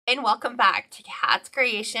and welcome back to Kat's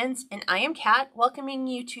Creations, and I am Kat, welcoming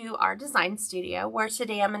you to our design studio, where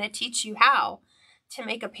today I'm going to teach you how to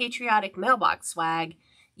make a patriotic mailbox swag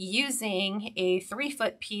using a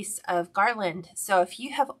 3-foot piece of garland. So if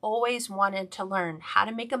you have always wanted to learn how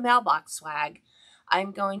to make a mailbox swag,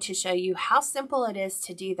 I'm going to show you how simple it is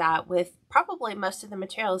to do that with probably most of the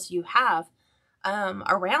materials you have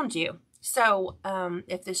around you. So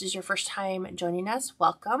if this is your first time joining us,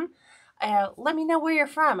 welcome. Let me know where you're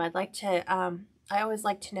from. I'd like to, I always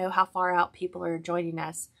like to know how far out people are joining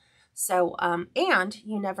us. So, and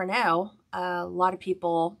you never know, a lot of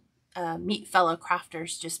people meet fellow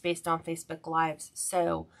crafters just based on Facebook Lives.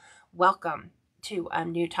 So welcome to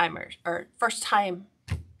new timers, or first time.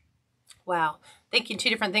 Wow, thinking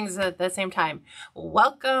two different things at the same time.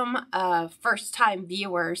 Welcome first time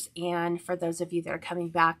viewers, and for those of you that are coming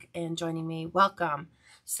back and joining me, welcome.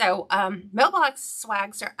 So mailbox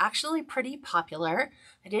swags are actually pretty popular.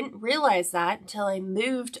 I didn't realize that until I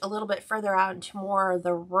moved a little bit further out into more of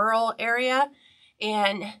the rural area,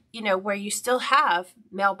 and you know, where you still have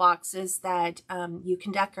mailboxes that you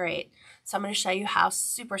can decorate. So I'm going to show you how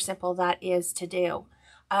super simple that is to do.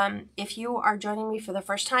 If you are joining me for the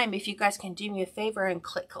first time, if you guys can do me a favor and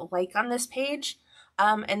click like on this page,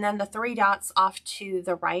 and then the 3 dots off to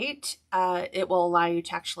the right, it will allow you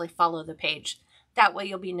to actually follow the page. That way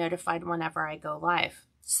you'll be notified whenever I go live.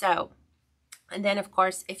 So, and then of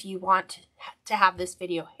course, if you want to have this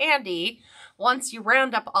video handy, once you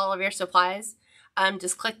round up all of your supplies,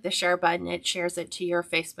 just click the share button. It shares it to your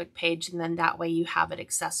Facebook page, and then that way you have it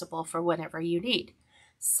accessible for whenever you need.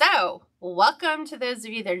 So, welcome to those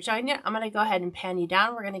of you that are joining. I'm going to go ahead and pan you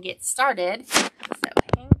down. We're going to get started. So,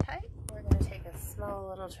 hang tight. We're going to take a small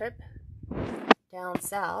little trip down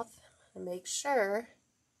south and make sure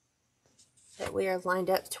that we are lined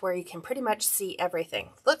up to where you can pretty much see everything.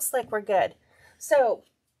 Looks like we're good. So,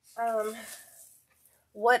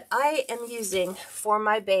 what I am using for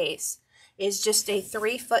my base is just a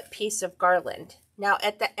 3-foot piece of garland. Now,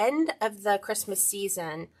 at the end of the Christmas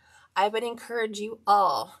season, I would encourage you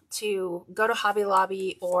all to go to Hobby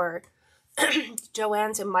Lobby or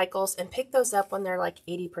Joann's and Michael's and pick those up when they're like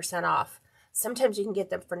 80% off. Sometimes you can get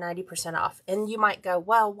them for 90% off. And you might go,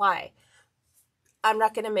 well, why? I'm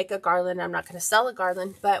not going to make a garland. I'm not going to sell a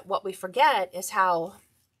garland. But what we forget is how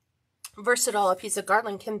versatile a piece of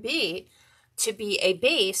garland can be to be a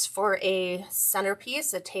base for a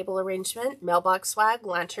centerpiece, a table arrangement, mailbox swag,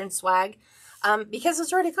 lantern swag, because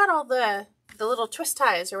it's already got all the little twist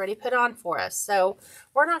ties already put on for us. So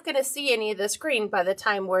we're not going to see any of this green by the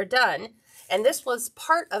time we're done. And this was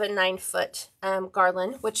part of a 9-foot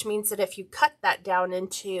garland, which means that if you cut that down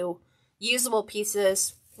into usable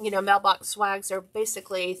pieces, you know, mailbox swags are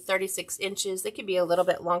basically 36 inches. They could be a little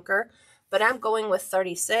bit longer, but I'm going with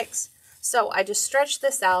 36. So I just stretch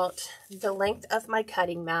this out the length of my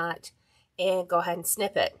cutting mat and go ahead and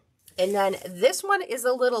snip it. And then this one is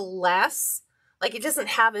a little less, like it doesn't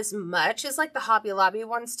have as much as like the Hobby Lobby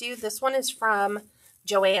ones do. This one is from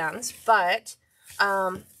Joann's, but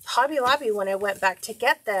Hobby Lobby, when I went back to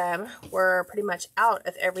get them, were pretty much out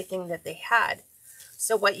of everything that they had.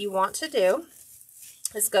 So what you want to do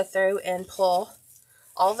is go through and pull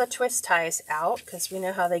all the twist ties out, because we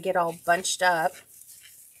know how they get all bunched up.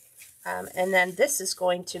 And then this is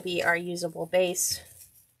going to be our usable base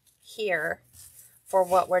here for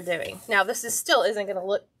what we're doing. Now this is still isn't going to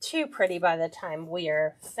look too pretty by the time we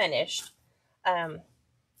are finished,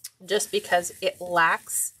 just because it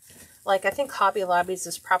lacks, like I think Hobby Lobby's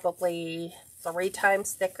is probably 3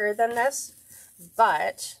 times thicker than this,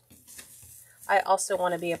 but I also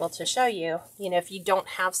want to be able to show you, you know, if you don't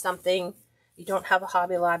have something, you don't have a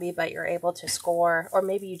Hobby Lobby, but you're able to score, or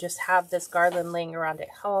maybe you just have this garland laying around at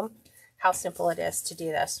home, how simple it is to do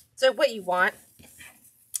this. So what you want,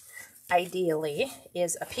 ideally,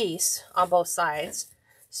 is a piece on both sides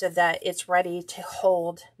so that it's ready to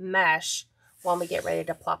hold mesh when we get ready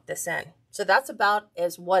to plop this in. So that's about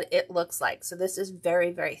as what it looks like. So this is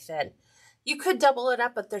very, very thin. You could double it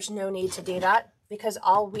up, but there's no need to do that, because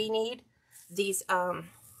all we need these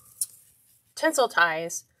tinsel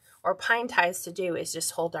ties or pine ties to do is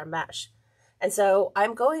just hold our mesh. And so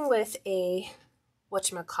I'm going with a,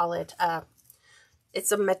 whatchamacallit,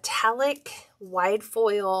 it's a metallic wide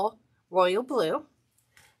foil royal blue,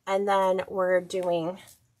 and then we're doing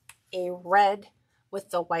a red with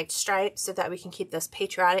the white stripes so that we can keep this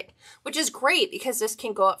patriotic, which is great because this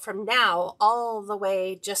can go up from now all the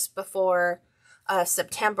way just before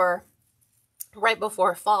September, right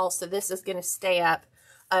before fall. So this is going to stay up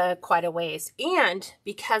quite a ways. And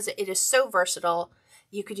because it is so versatile,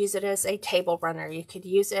 you could use it as a table runner. You could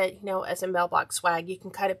use it, you know, as a mailbox swag. You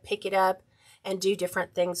can kind of pick it up and do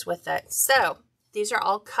different things with it. So these are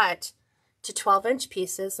all cut to 12-inch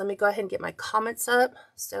pieces. Let me go ahead and get my comments up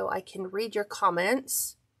so I can read your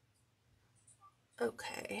comments.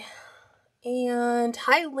 Okay. And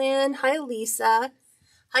hi, Lynn. Hi, Lisa.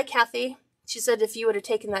 Hi, Kathy. She said if you would have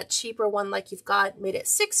taken that cheaper one like you've got, made it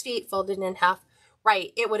 6 feet, folded in half,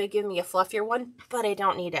 right, it would have given me a fluffier one, but I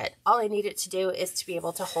don't need it. All I need it to do is to be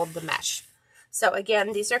able to hold the mesh. So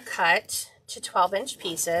again, these are cut to 12-inch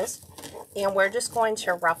pieces, and we're just going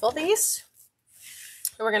to ruffle these.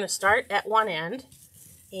 We're going to start at one end,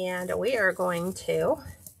 and we are going to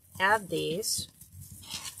add these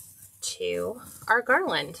to our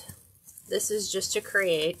garland. This is just to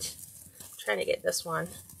create, I'm trying to get this one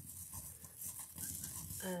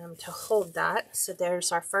to hold that. So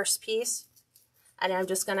there's our first piece, and I'm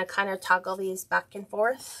just going to kind of toggle these back and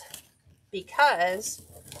forth because,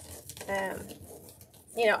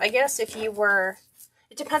 you know, I guess if you were,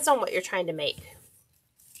 it depends on what you're trying to make.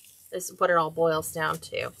 This is what it all boils down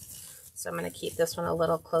to. So I'm going to keep this one a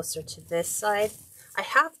little closer to this side. I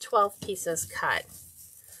have 12 pieces cut,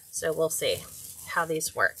 so we'll see how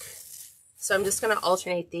these work. So I'm just going to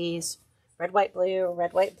alternate these red, white,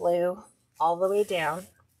 blue, all the way down.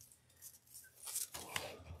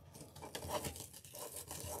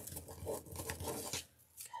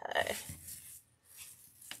 Okay.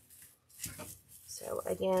 So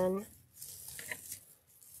again,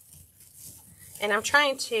 and I'm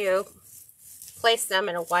trying to place them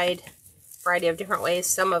in a wide variety of different ways.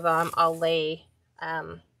 Some of them I'll lay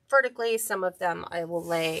vertically, some of them I will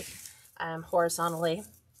lay horizontally.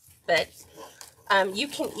 But you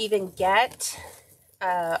can even get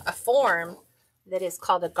a form that is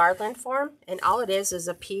called a Garland form, and all it is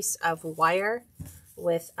a piece of wire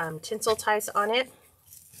with tinsel ties on it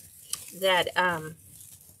that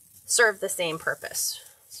serve the same purpose.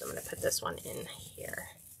 So I'm going to put this one in here.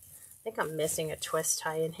 I think I'm missing a twist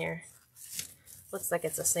tie in here. Looks like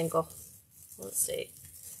it's a single. Let's see.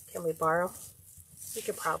 Can we borrow? We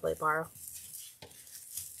could probably borrow.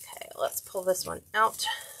 Okay, let's pull this one out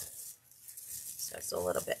so it's a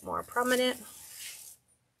little bit more prominent.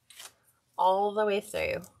 All the way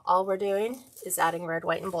through, all we're doing is adding red,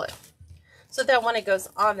 white, and blue. So that when it goes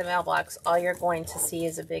on the mailbox, all you're going to see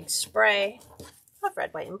is a big spray of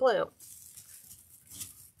red, white, and blue.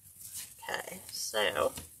 Okay, so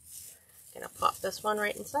I'm gonna pop this one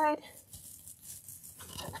right inside.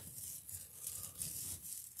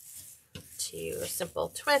 2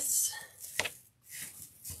 simple twists,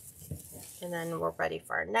 and then we're ready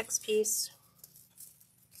for our next piece.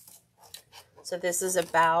 So this is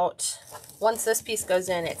about, once this piece goes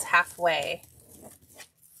in, it's halfway.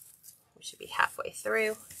 We should be halfway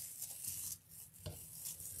through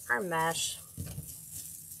our mesh.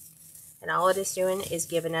 And all it is doing is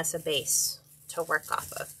giving us a base to work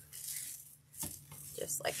off of.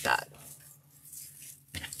 Just like that.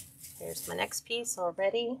 Here's my next piece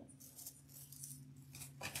already.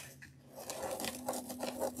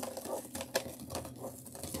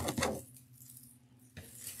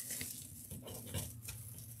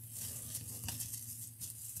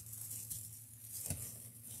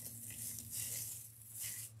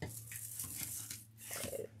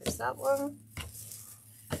 That one.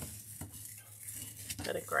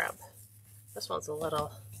 Gotta grab. This one's a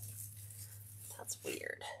little, that's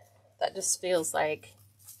weird. That just feels like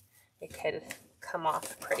it could come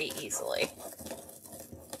off pretty easily.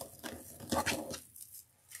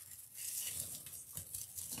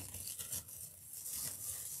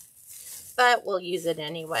 But we'll use it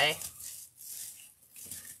anyway.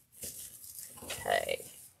 Okay,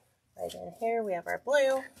 right in here we have our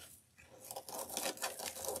blue.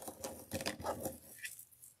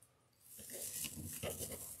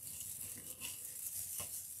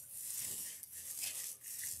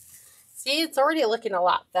 See, it's already looking a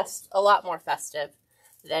lot more festive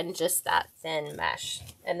than just that thin mesh.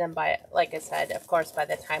 And then like I said, of course, by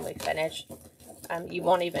the time we finish, you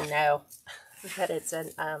won't even know that it's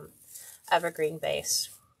an evergreen base.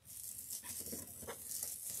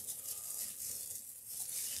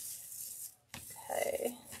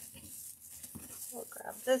 Okay, we'll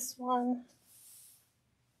grab this one.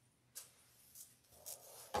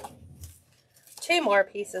 2 more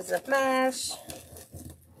pieces of mesh.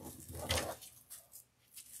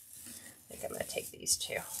 I'm going to take these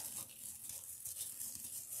 2.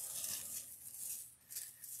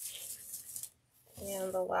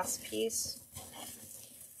 And the last piece.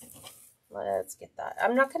 Let's get that.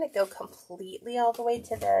 I'm not going to go completely all the way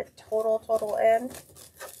to the total end.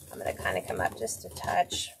 I'm going to kind of come up just a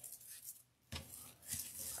touch.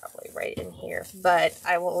 Probably right in here. But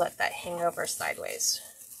I will let that hang over sideways.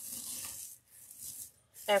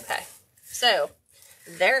 Okay. So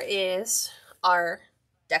there is our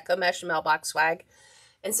Deco Mesh Mailbox Swag.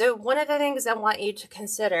 And so one of the things I want you to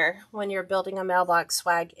consider when you're building a mailbox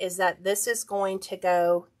swag is that this is going to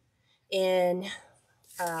go in,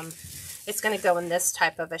 it's going to go in this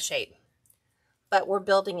type of a shape, but we're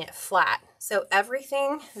building it flat. So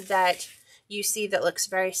everything that you see that looks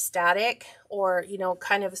very static or, you know,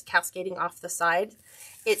 kind of cascading off the side,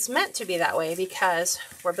 it's meant to be that way because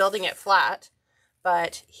we're building it flat,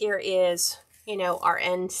 but here is, you know, our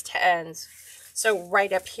ends to ends. So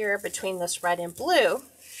right up here between this red and blue,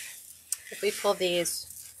 if we pull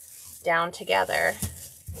these down together,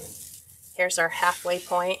 here's our halfway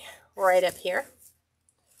point right up here,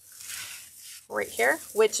 right here,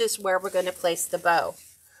 which is where we're going to place the bow.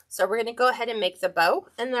 So we're going to go ahead and make the bow,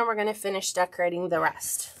 and then we're going to finish decorating the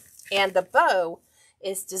rest. And the bow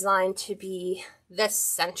is designed to be this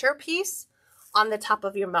centerpiece on the top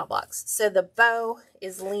of your mailbox. So the bow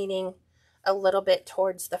is leaning a little bit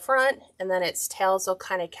towards the front, and then its tails will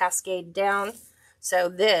kind of cascade down. So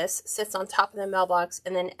this sits on top of the mailbox,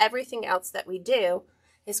 and then everything else that we do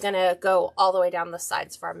is going to go all the way down the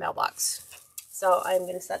sides of our mailbox. So I'm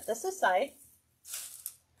going to set this aside.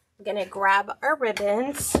 I'm going to grab our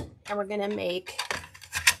ribbons, and we're going to make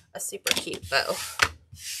a super cute bow.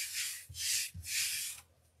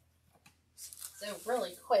 So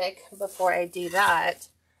really quick, before I do that,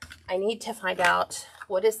 I need to find out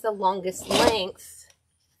what is the longest length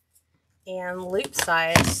and loop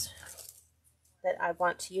size that I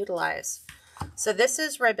want to utilize. So this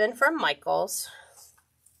is ribbon from Michaels,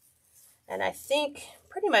 and I think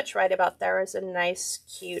pretty much right about there is a nice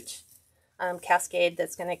cute cascade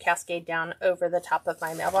that's going to cascade down over the top of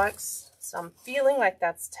my mailbox. So I'm feeling like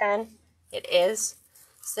that's 10. It is.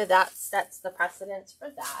 So that sets the precedence for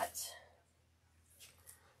that.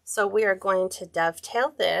 So we are going to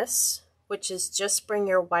dovetail this, which is just bring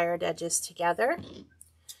your wired edges together.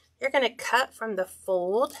 You're going to cut from the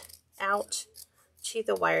fold out to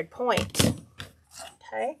the wired point.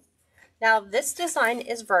 Okay. Now this design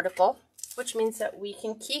is vertical, which means that we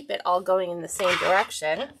can keep it all going in the same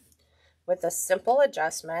direction with a simple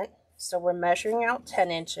adjustment. So we're measuring out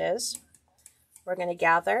 10 inches. We're going to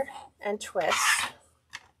gather and twist.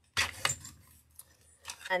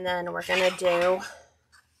 And then we're going to do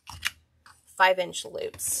 5-inch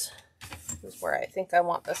loops. This is where I think I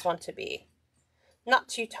want this one to be. Not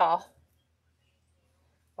too tall.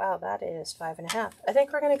 Wow, that is 5.5. I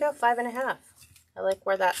think we're going to go 5.5. I like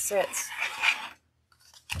where that sits.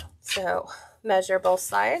 So measure both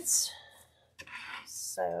sides.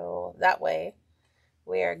 So that way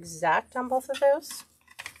we are exact on both of those.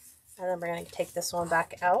 And then we're going to take this one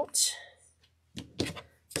back out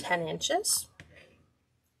 10 inches.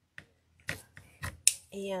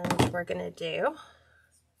 And we're going to do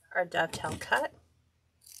our dovetail cut.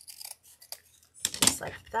 Just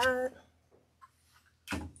like that.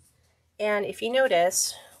 And if you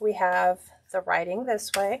notice, we have the writing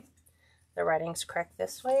this way. The writing's correct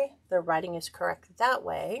this way. The writing is correct that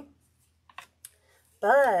way.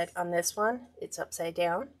 But on this one, it's upside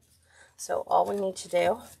down. So all we need to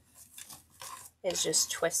do is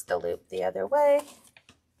just twist the loop the other way.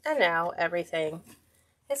 And now everything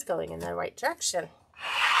is going in the right direction.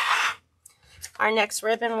 Our next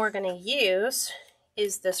ribbon we're going to use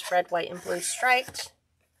is this red, white, and blue striped.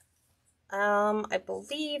 I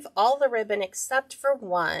believe all the ribbon except for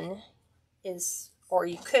one is, or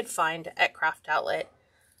you could find at Craft Outlet.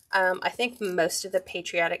 I think most of the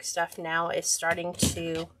Patriotic stuff now is starting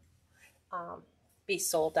to be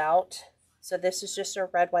sold out. So this is just a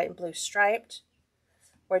red, white, and blue striped.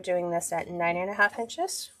 We're doing this at 9.5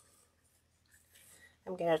 inches.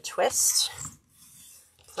 I'm going to twist,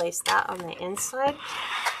 place that on the inside.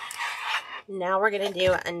 Now we're going to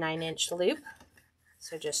do a 9-inch loop.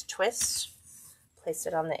 So just twist, place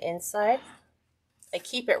it on the inside. I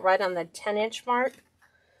keep it right on the 10-inch mark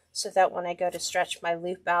so that when I go to stretch my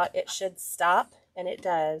loop out, it should stop, and it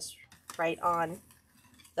does right on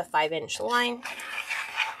the 5-inch line,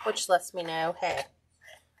 which lets me know, hey,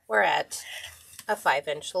 we're at a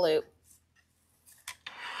 5-inch loop.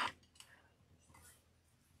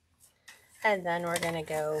 And then we're going to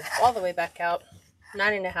go all the way back out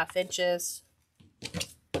 9.5 inches.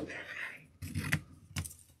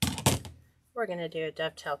 We're going to do a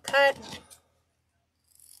dovetail cut.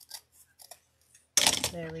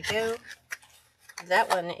 There we go. That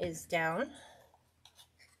one is down.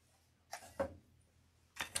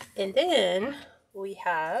 And then we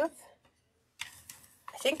have,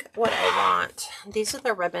 I think what I want, these are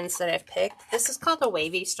the ribbons that I've picked. This is called the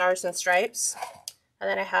Wavy Stars and Stripes. And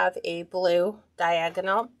then I have a blue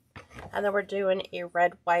diagonal. And then we're doing a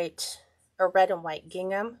red and white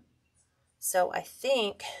gingham So I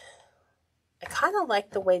think I kind of like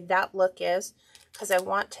the way that look is because I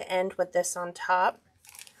want to end with this on top.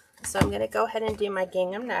 So I'm going to go ahead and do my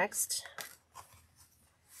gingham next.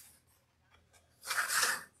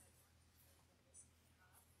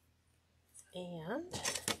 And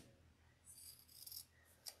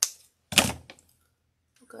I'll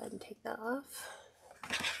go ahead and take that off.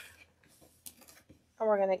 And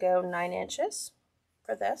we're going to go 9 inches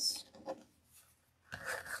for this.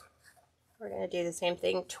 We're going to do the same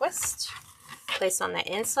thing, twist, place on the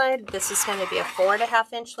inside. This is going to be a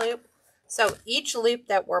 4.5 inch loop. So each loop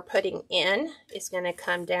that we're putting in is going to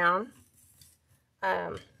come down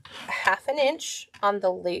 1/2 inch on the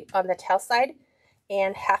loop on the tail side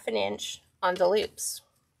and 1/2 inch on the loops.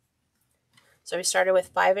 So we started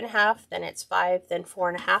with 5.5, then it's 5, then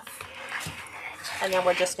 4.5, and then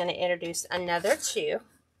we're just going to introduce another 2.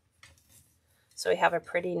 So we have a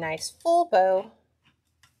pretty nice full bow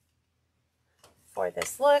for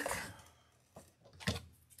this look,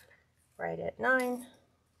 right at 9.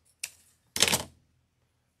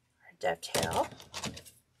 Our dovetail.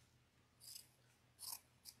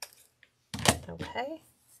 Okay,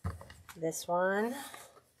 this one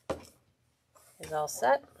is all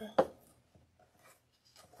set.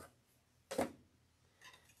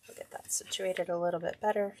 We'll get that situated a little bit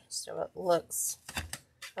better so it looks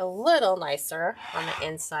a little nicer on the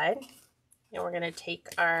inside. And we're going to take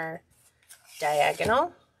our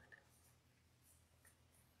diagonal,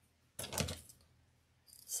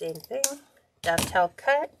 same thing, dovetail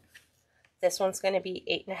cut. This one's going to be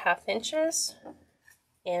 8.5 inches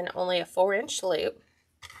and only a 4-inch loop.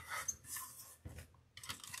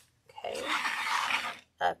 Okay,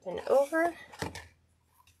 up and over.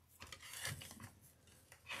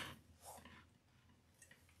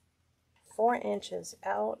 Four inches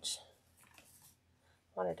out.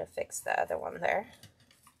 Wanted to fix the other one there.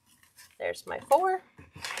 There's my 4.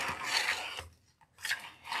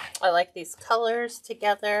 I like these colors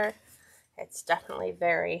together. It's definitely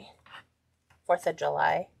very 4th of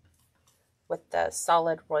July with the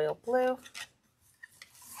solid royal blue.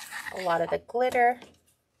 A lot of the glitter.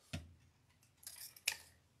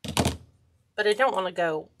 But I don't want to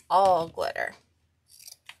go all glitter.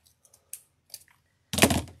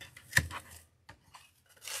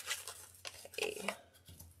 Okay.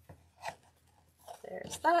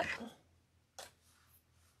 There's that.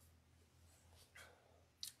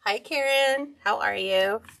 Hi Karen, how are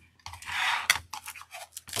you?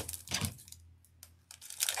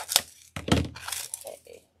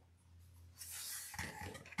 Okay.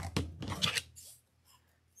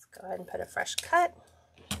 Let's go ahead and put a fresh cut.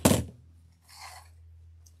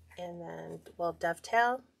 And then we'll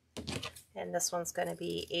dovetail. And this one's going to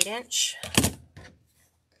be 8 inch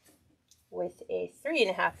with a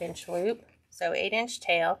 3.5 inch loop. So 8 inch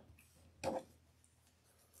tail.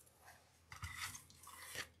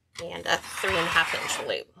 And a 3.5 inch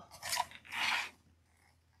loop.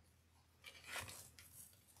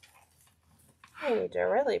 I need to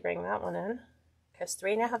really bring that one in because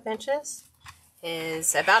 3.5 inches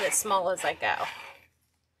is about as small as I go.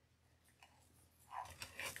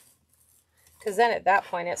 Because then at that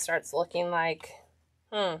point it starts looking like,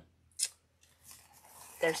 there's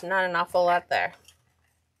not an awful lot there.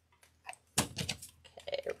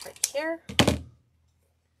 Okay, right here.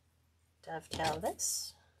 Dovetail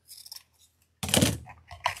this.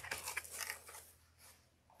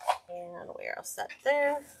 And we're all set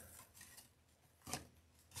there.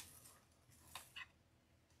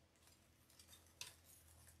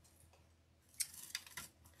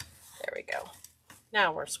 There we go.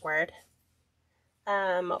 Now we're squared.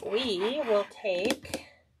 We will take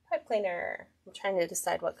pipe cleaner. I'm trying to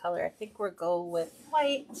decide what color. I think we'll go with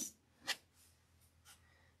white.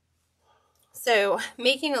 So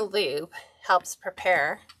making a loop helps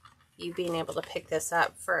prepare you being able to pick this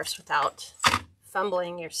up first without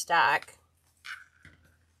fumbling your stack.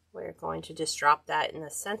 We're going to just drop that in the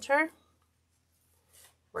center.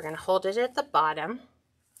 We're going to hold it at the bottom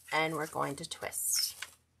and we're going to twist.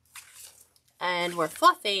 And we're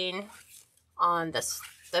fluffing on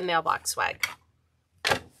the mailbox swag.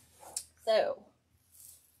 So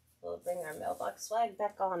we'll bring our mailbox swag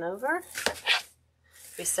back on over.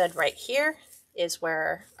 We said right here is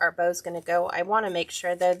where our bow's going to go. I want to make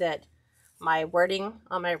sure though that my wording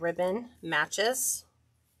on my ribbon matches.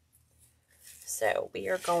 So we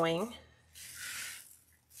are going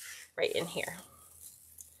right in here.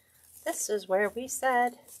 This is where we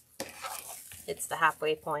said it's the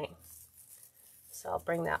halfway point. So I'll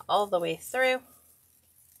bring that all the way through.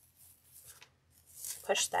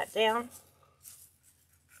 Push that down.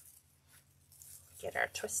 Get our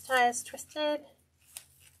twist ties twisted.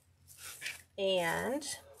 And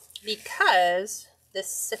because this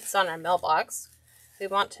sits on our mailbox, we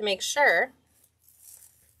want to make sure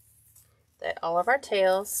that all of our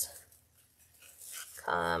tails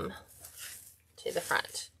come to the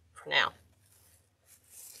front for now.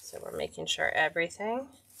 So we're making sure everything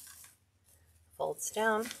folds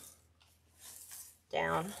down,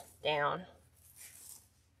 down, down,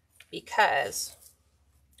 because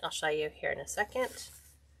I'll show you here in a second.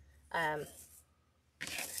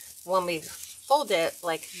 When we fold it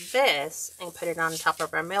like this and put it on top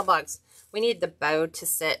of our mailbox, we need the bow to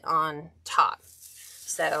sit on top.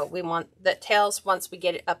 So we want the tails, once we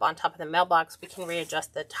get it up on top of the mailbox, we can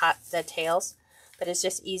readjust the tails, but it's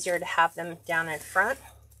just easier to have them down in front.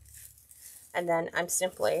 And then I'm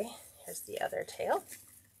simply, here's the other tail.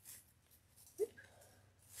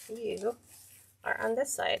 You are on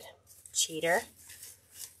this side. Cheater.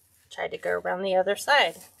 Tried to go around the other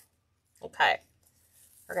side. Okay.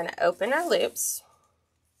 We're going to open our loops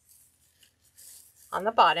on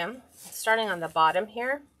the bottom, starting on the bottom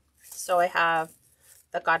here. So I have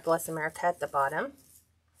the God Bless America at the bottom.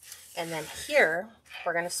 And then here,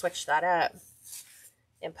 we're going to switch that up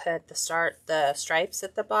and put the stripes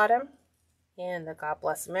at the bottom and the God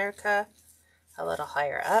Bless America a little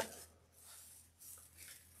higher up.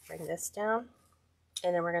 Bring this down.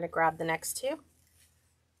 And then we're going to grab the next two.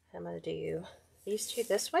 I'm going to do these two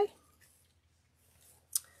this way.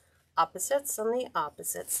 Opposites on the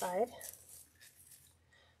opposite side.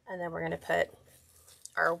 And then we're going to put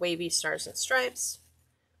our wavy stars and stripes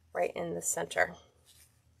right in the center.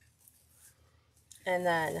 And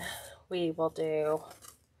then we will do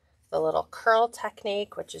the little curl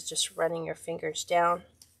technique, which is just running your fingers down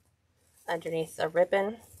underneath the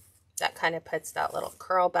ribbon. That kind of puts that little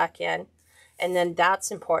curl back in. And then that's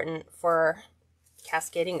important for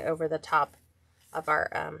cascading over the top of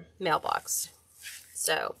our mailbox.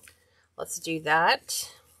 So let's do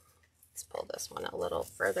that. Let's pull this one a little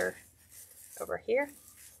further over here.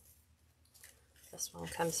 This one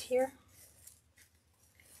comes here.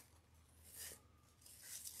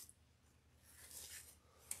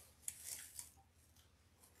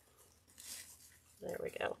 There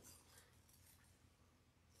we go.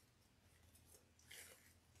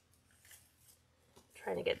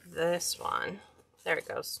 Trying to get this one, there it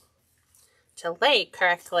goes, to lay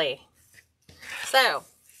correctly. So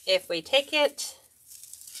if we take it,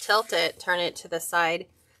 tilt it, turn it to the side,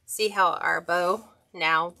 see how our bow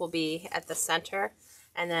now will be at the center,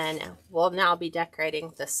 and then we'll now be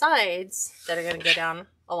decorating the sides that are going to go down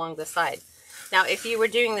along the side. Now if you were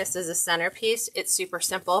doing this as a centerpiece, it's super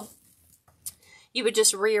simple. You would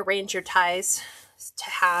just rearrange your ties to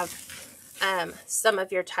have some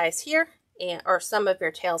of your ties here, or some of your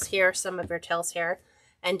tails here, some of your tails here,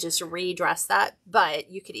 and just redress that. But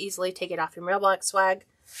you could easily take it off your mailbox swag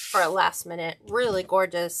for a last minute, really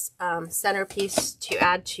gorgeous centerpiece to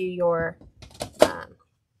add to your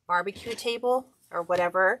barbecue table or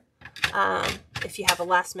whatever. If you have a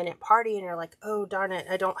last minute party and you're like, oh darn it,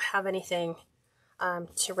 I don't have anything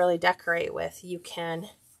to really decorate with, you can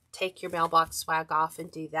take your mailbox swag off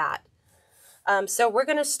and do that. So we're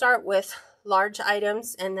going to start with large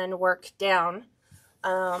items and then work down.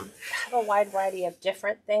 I have a wide variety of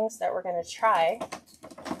different things that we're going to try.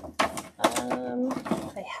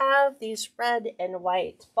 I have these red and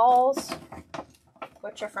white balls,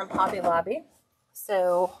 which are from Hobby Lobby.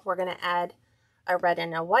 So we're going to add a red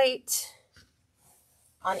and a white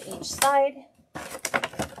on each side.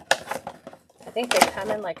 I think they come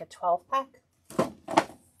in like a 12-pack.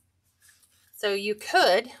 So you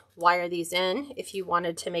could wire these in if you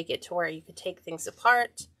wanted to make it to where you could take things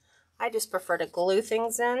apart. I just prefer to glue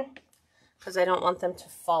things in because I don't want them to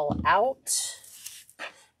fall out.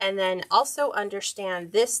 And then also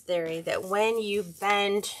understand this theory that when you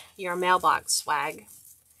bend your mailbox swag,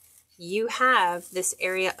 you have this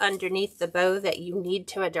area underneath the bow that you need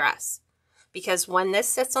to address. Because when this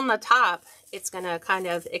sits on the top, it's going to kind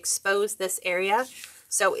of expose this area.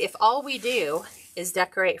 So if all we do is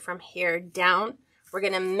decorate from here down, we're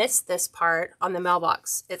going to miss this part on the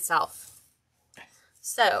mailbox itself.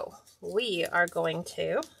 So we are going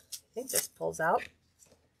to, I think this pulls out.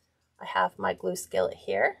 I have my glue skillet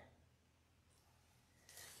here.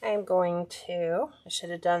 I am going to, I should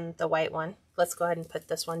have done the white one. Let's go ahead and put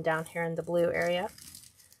this one down here in the blue area.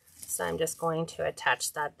 So I'm just going to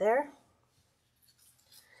attach that there.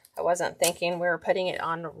 I wasn't thinking we were putting it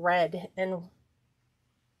on red, and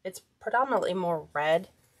it's predominantly more red.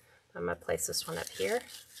 I'm going to place this one up here.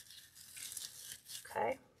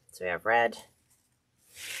 Okay, so we have red.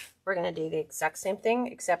 We're going to do the exact same thing,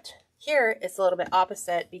 except here it's a little bit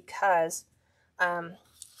opposite because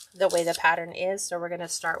the way the pattern is. So we're going to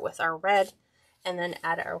start with our red, and then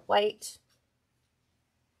add our white.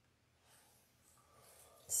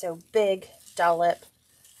 So big dollop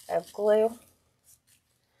of glue.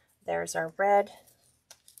 There's our red.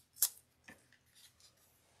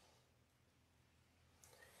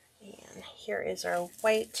 And here is our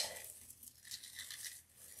white.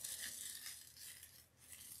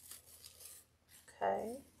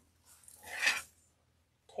 Okay.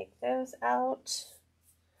 Take those out.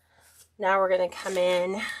 Now we're going to come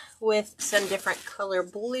in with some different color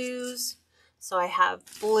blues. So I have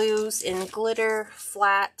blues in glitter,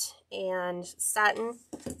 flat, and satin.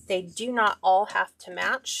 They do not all have to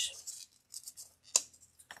match,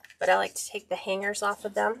 but I like to take the hangers off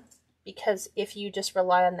of them, because if you just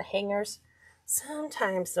rely on the hangers,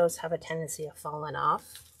 sometimes those have a tendency of falling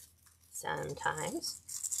off.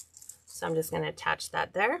 Sometimes. So I'm just going to attach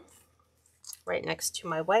that there, right next to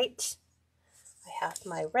my white. I have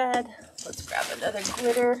my red. Let's grab another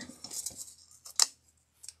glitter.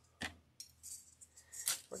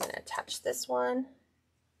 We're going to attach this one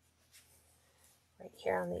right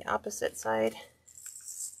here on the opposite side,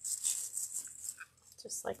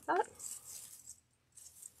 just like that.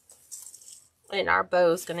 And our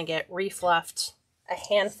bow is going to get refluffed a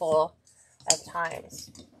handful of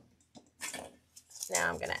times. Now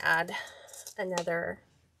I'm going to add another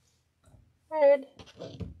red.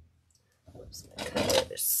 Whoops, my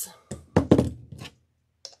colors.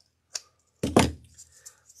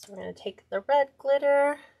 So we're going to take the red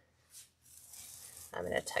glitter. I'm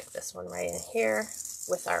going to tuck this one right in here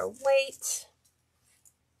with our white.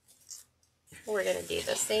 We're going to do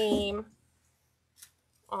the same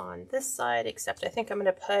on this side, except I think I'm going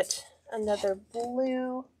to put another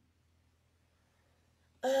blue.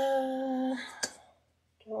 Do I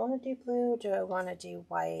want to do blue? Do I want to do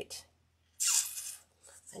white?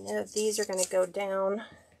 I know these are going to go down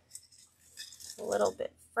a little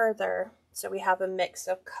bit further, so we have a mix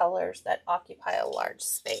of colors that occupy a large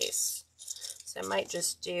space. So I might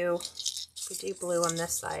just do, we do blue on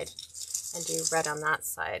this side and do red on that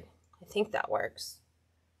side. I think that works,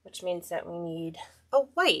 which means that we need a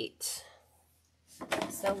white.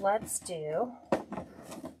 So let's see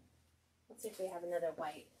if we have another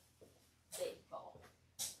white big bowl.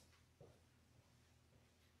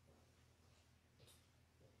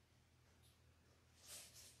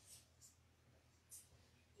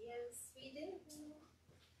 Yes, we do.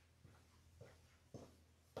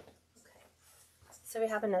 Okay, so we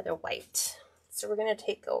have another white. So we're going to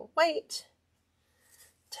take a white,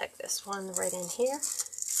 tuck this one right in here,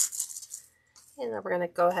 and then we're going to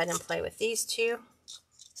go ahead and play with these two.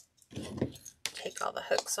 Take all the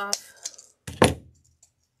hooks off.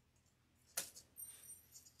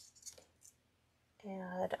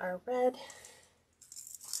 Add our red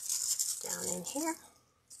down in here.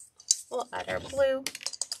 We'll add our blue.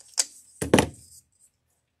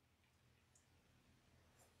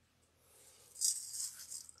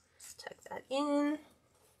 Tuck that in.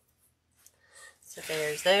 So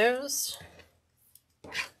there's those.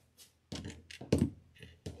 And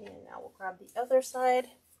now we'll grab the other side.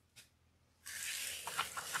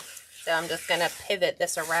 So I'm just going to pivot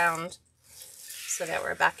this around so that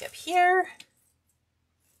we're back up here.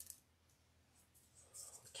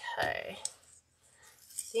 Okay. I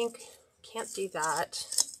think can't do that.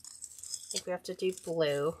 I think we have to do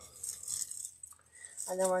blue.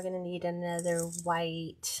 And then we're going to need another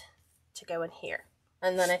white to go in here.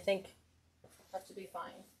 And then I think that should be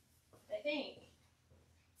fine. I think.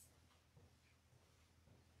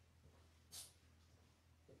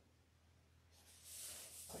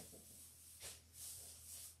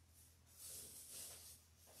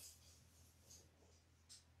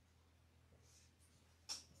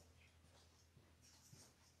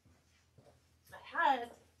 I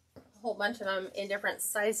had a whole bunch of them in different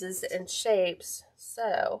sizes and shapes,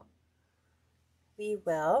 so we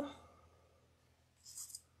will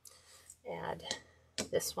add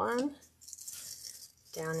this one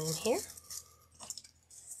down in here.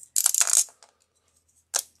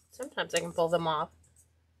 Sometimes I can pull them off,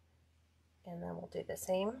 and then we'll do the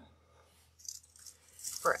same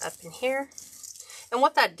for up in here. And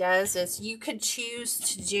what that does is you could choose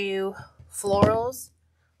to do florals.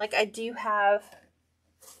 Like I do have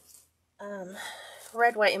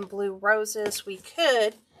red, white, and blue roses. We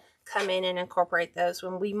could come in and incorporate those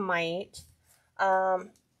when we might.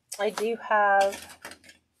 I do have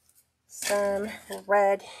some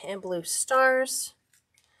red and blue stars,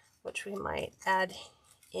 which we might add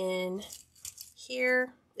in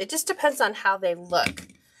here. It just depends on how they look.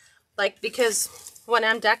 Like, because when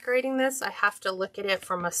I'm decorating this, I have to look at it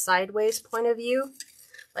from a sideways point of view.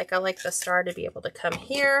 Like, I like the star to be able to come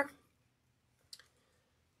here.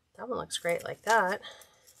 That one looks great like that.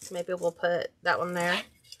 Maybe we'll put that one there.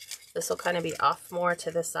 This will kind of be off more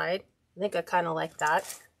to this side. I think I kind of like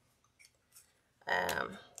that. I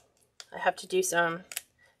have to do some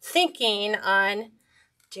thinking on,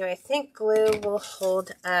 do I think glue will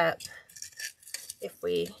hold up if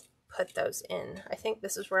we put those in? I think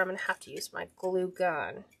this is where I'm going to have to use my glue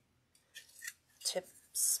gun to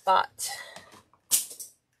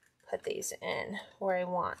put these in where I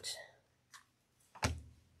want.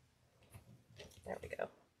 There we go.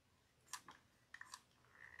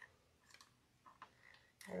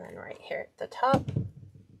 And then right here at the top.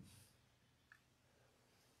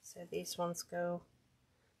 So these ones go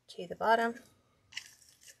to the bottom,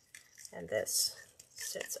 and this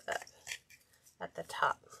sits up at the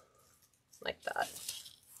top, like that.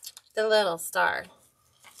 The little star.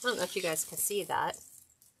 I don't know if you guys can see that.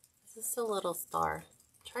 This is a little star.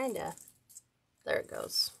 I'm trying to, there it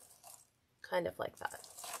goes. Kind of like that.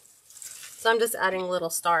 So I'm just adding little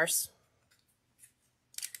stars.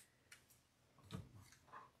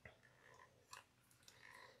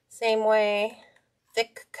 Same way,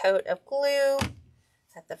 thick coat of glue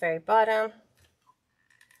at the very bottom.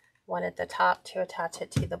 One at the top to attach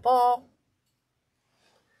it to the ball.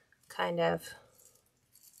 Kind of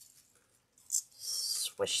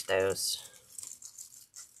swish those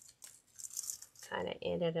kind of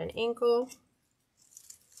in at an angle.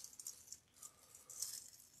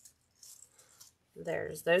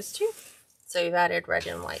 There's those two. So we've added red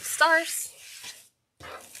and white stars.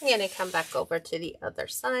 I'm going to come back over to the other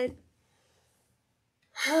side.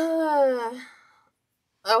 Oh,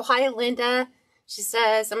 hi, Linda. She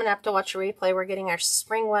says, I'm going to have to watch a replay. We're getting our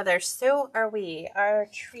spring weather. So are we. Our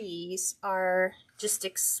trees are just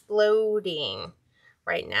exploding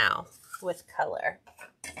right now with color.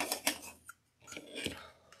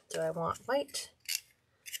 Do I want white?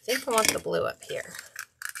 I think I want the blue up here.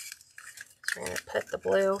 So we're going to put the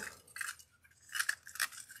blue.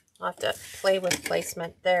 I'll have to play with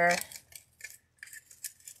placement there.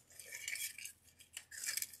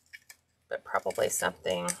 But probably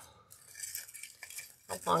something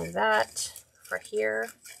along that for here.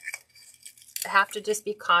 I have to just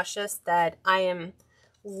be cautious that I am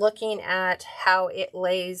looking at how it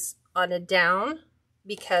lays on a down,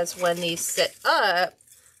 because when these sit up,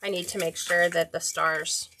 I need to make sure that the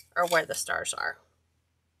stars are where the stars are,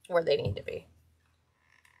 where they need to be.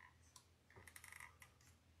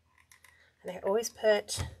 And I always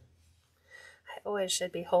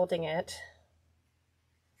should be holding it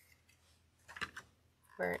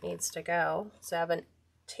where it needs to go. So I have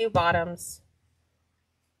two bottoms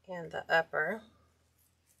and the upper.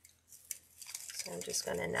 So I'm just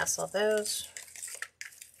going to nestle those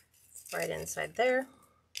right inside there.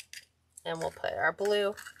 And we'll put our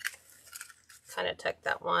blue, kind of tuck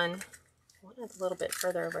that one. I want it a little bit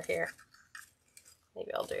further over here.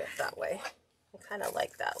 Maybe I'll do it that way. I kind of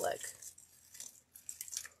like that look.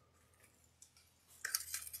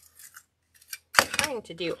 I'm trying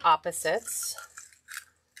to do opposites,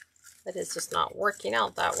 but it's just not working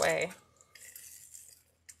out that way.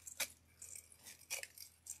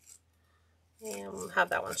 And we'll have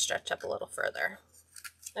that one stretch up a little further.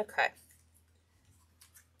 Okay.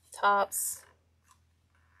 Tops,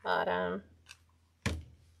 bottom.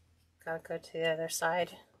 Gotta go to the other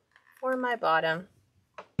side for my bottom.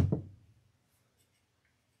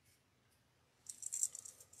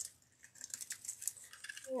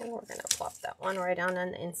 And we're gonna plop that one right down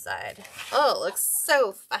on the inside. Oh, it looks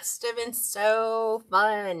so festive and so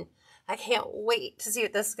fun. I can't wait to see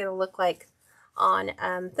what this is gonna look like on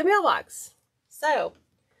the mailbox. So,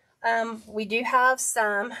 we do have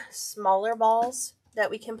some smaller balls that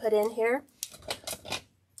we can put in here.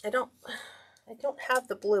 I don't have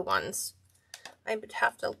the blue ones. I would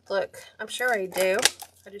have to look. I'm sure I do.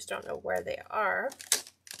 I just don't know where they are.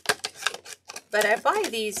 But I buy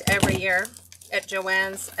these every year at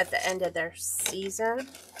Joann's at the end of their season.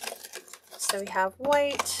 So we have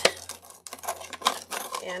white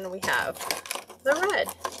and we have the red.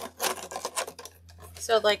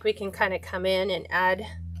 So like we can kind of come in and add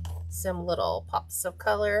some little pops of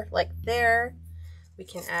color like there. We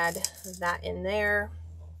can add that in there.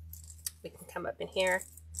 We can come up in here.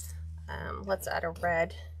 Let's add a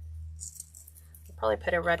red. We'll probably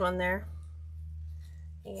put a red one there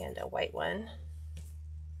and a white one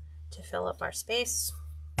to fill up our space.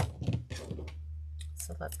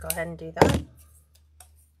 So let's go ahead and do that.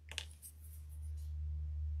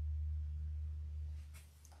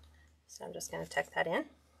 So I'm just going to tuck that in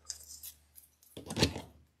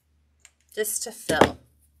just to fill.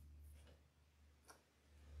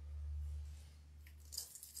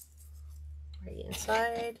 Right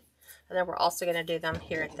inside. And then we're also going to do them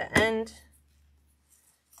here at the end.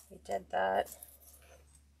 We did that.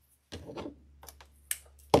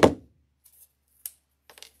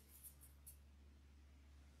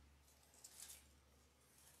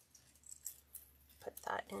 Put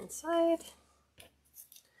that inside.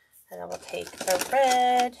 And then we'll take the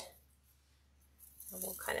red and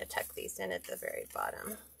we'll kind of tuck these in at the very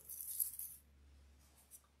bottom.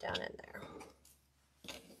 Down in there.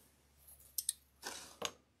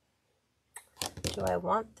 Do I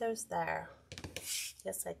want those there?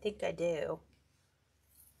 Yes, I think I do.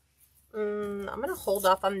 I'm going to hold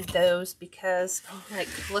off on those because I'm like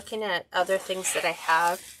looking at other things that I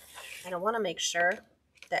have and I want to make sure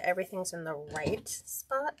that everything's in the right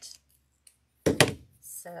spot.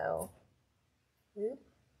 So, I'm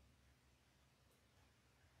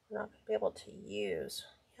not going to be able to use.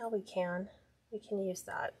 Yeah, we can. We can use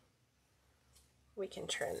that. We can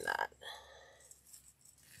trim that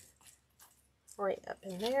right up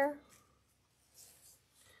in there.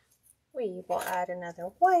 We will add another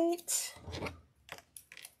white.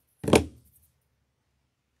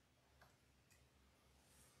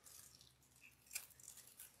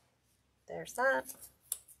 There's that.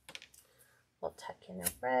 We'll tuck in a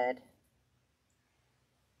red.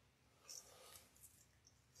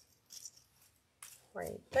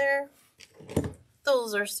 Right there.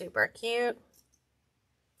 Those are super cute.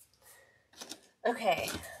 Okay.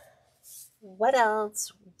 What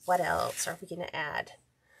else? What else are we going to add?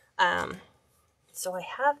 So I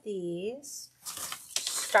have these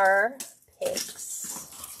star picks.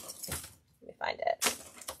 Let me find it.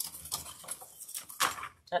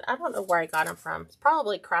 And I don't know where I got them from. It's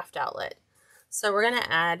probably Craft Outlet. So we're going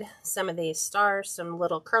to add some of these stars, some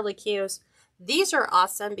little curlicues. These are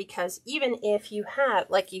awesome because even if you have,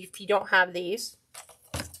 like if you don't have these,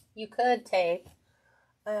 you could take,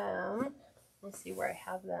 let's see where I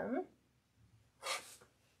have them.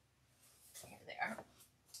 Here they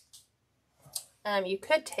are. You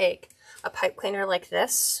could take a pipe cleaner like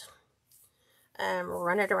this,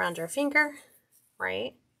 run it around your finger,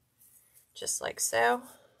 right? Just like so,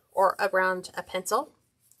 or around a pencil.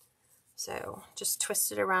 So just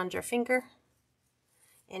twist it around your finger.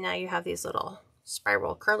 And now you have these little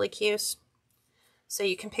spiral curlicues. So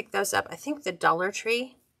you can pick those up. I think the Dollar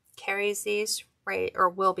Tree carries these, right? Or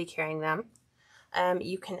will be carrying them.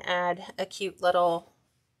 You can add a cute little,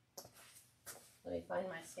 let me find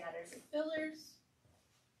my scatters and fillers.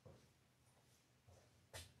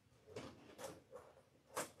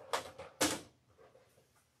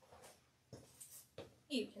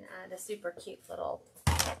 You can add a super cute little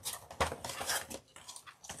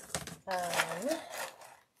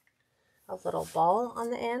a little ball on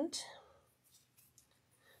the end.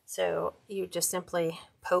 So you just simply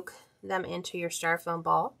poke them into your styrofoam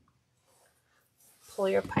ball. Pull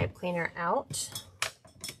your pipe cleaner out.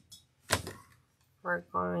 We're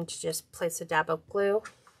going to just place a dab of glue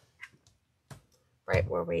right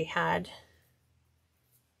where we had,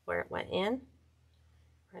 where it went in.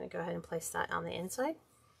 We're going to go ahead and place that on the inside.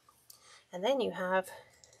 And then you have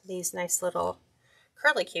these nice little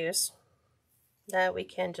curlicues that we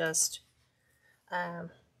can just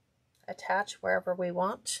attach wherever we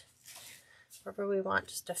want. Wherever we want,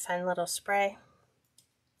 just a fun little spray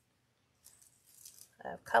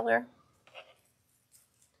of color.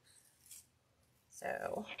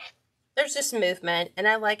 So there's just movement, and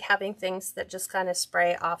I like having things that just kind of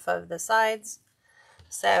spray off of the sides.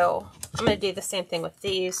 So I'm going to do the same thing with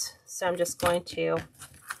these. So I'm just going to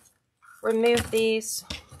remove these.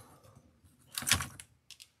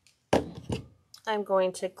 I'm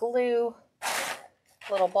going to glue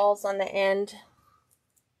little balls on the end.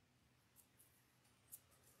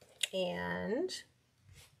 And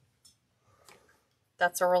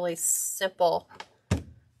that's a really simple,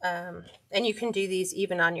 and you can do these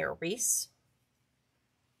even on your wreaths.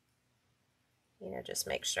 You know, just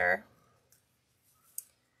make sure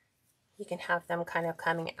you can have them kind of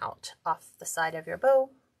coming out off the side of your bow.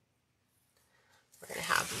 We're going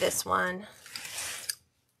to have this one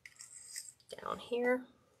down here.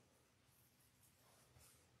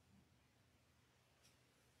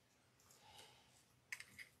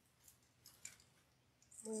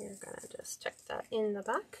 We're going to just tuck that in the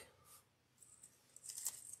back.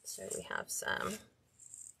 So we have some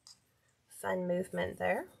fun movement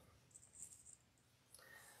there.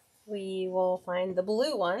 We will find the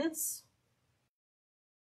blue ones.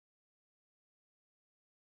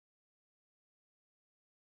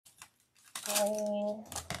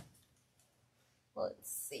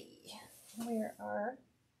 Let's see, where are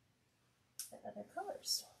the other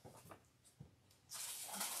colors?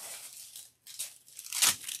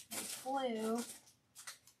 Blue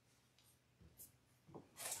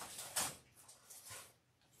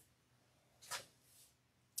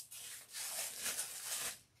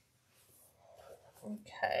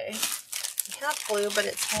Okay, we have blue, but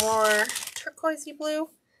it's more turquoisey blue. I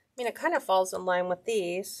mean, it kind of falls in line with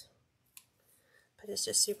these, but it's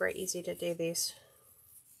just super easy to do these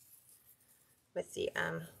with the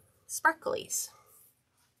sparklies.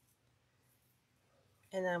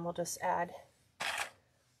 And then we'll just add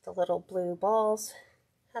the little blue balls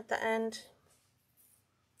at the end.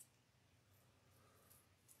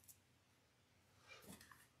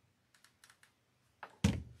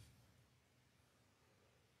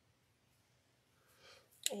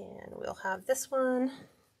 And we'll have this one.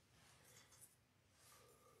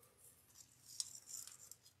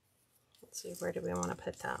 Let's see, where do we want to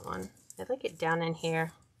put that one? I'd like it down in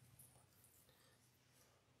here.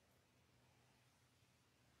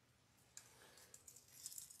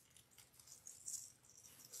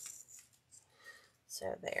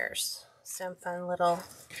 So there's some fun little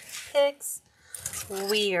pics.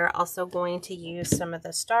 We are also going to use some of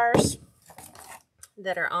the stars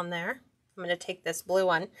that are on there. I'm going to take this blue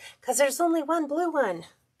one because there's only one blue one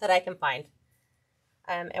that I can find.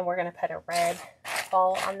 And we're going to put a red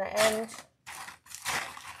ball on the end.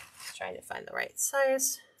 Trying to find the right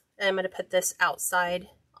size. And I'm going to put this outside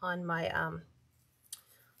on my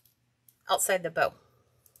outside the bow,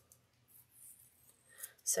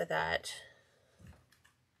 so that,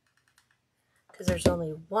 because there's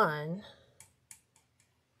only one.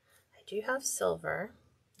 I do have silver,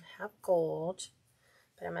 I have gold,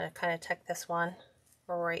 but I'm going to kind of tuck this one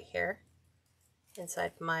right here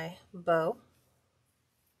inside my bow,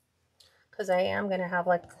 because I am going to have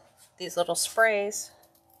like these little sprays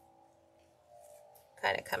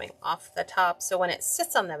kind of coming off the top, so when it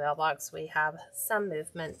sits on the mailbox we have some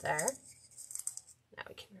movement there. Now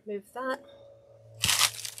we can remove that.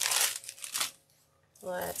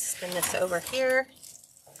 Let's spin this over here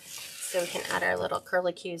so we can add our little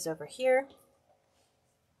curlicues over here.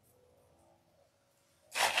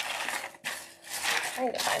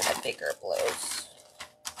 Trying to find the bigger blues.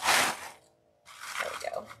 There we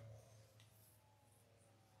go.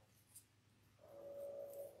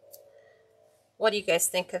 What do you guys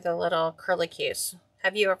think of the little curlicues?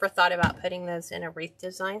 Have you ever thought about putting those in a wreath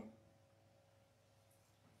design?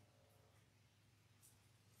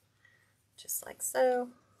 Just like so.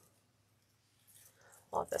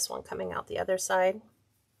 We'll have this one coming out the other side.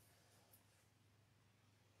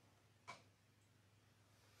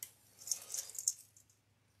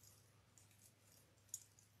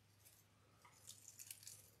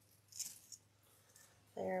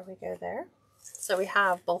 There we go there. So we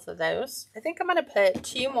have both of those. I think I'm going to put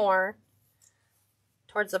two more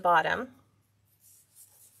towards the bottom.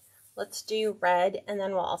 Let's do red, and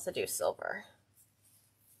then we'll also do silver.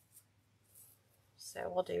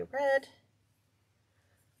 So we'll do red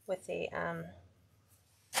with the,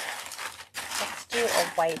 let's do a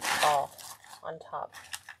white ball on top.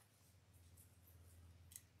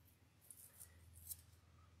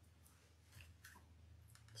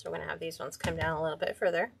 So we're going to have these ones come down a little bit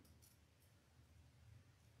further.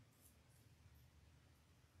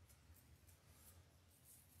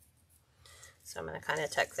 So I'm going to kind of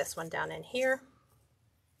tuck this one down in here.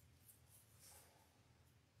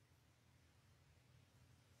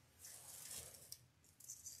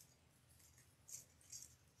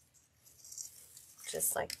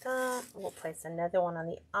 Just like that. We'll place another one on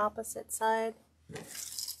the opposite side.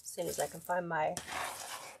 As soon as I can find my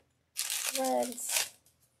threads.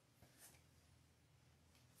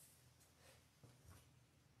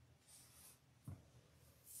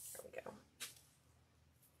 There we go.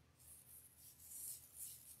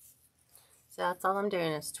 So that's all I'm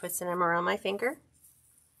doing, is twisting them around my finger,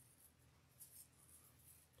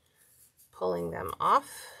 pulling them off,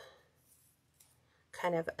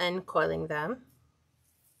 kind of uncoiling them.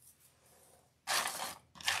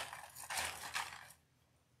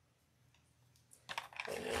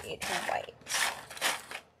 We need white.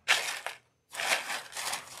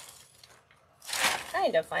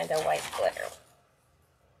 Trying to find a white glitter.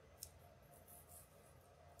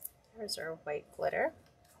 There's our white glitter.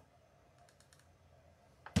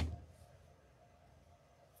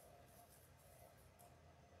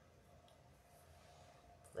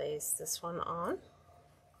 Place this one on.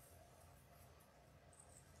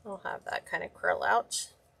 We'll have that kind of curl out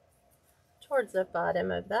towards the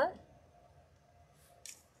bottom of that.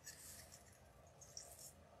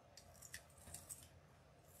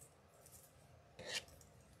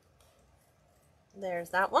 There's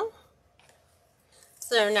that one.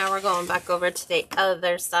 So now we're going back over to the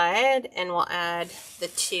other side, and we'll add the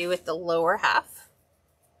two at the lower half.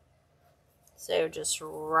 So just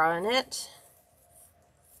run it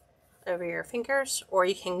over your fingers, or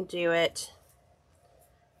you can do it,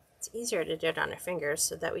 it's easier to do it on our fingers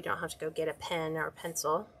so that we don't have to go get a pen or a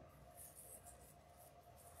pencil.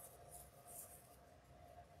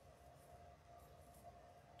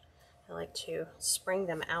 I like to spring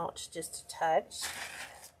them out just a touch.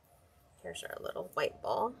 Here's our little white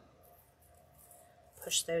ball.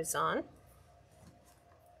 Push those on.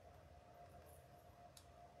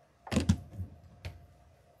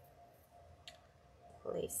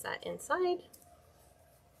 Place that inside.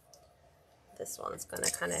 This one's going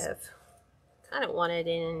to kind of want it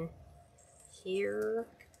in here,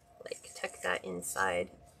 like tuck that inside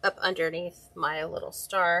up underneath my little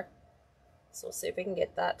star. So we'll see if we can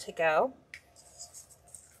get that to go.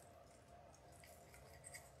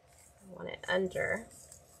 I want it under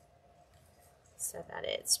so that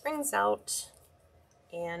it springs out.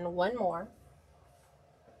 And one more.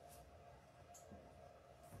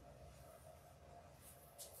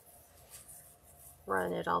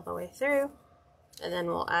 Run it all the way through, and then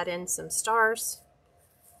we'll add in some stars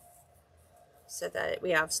so that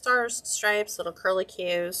we have stars, stripes, little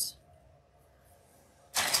curlicues.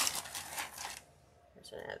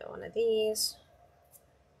 There's another one of these.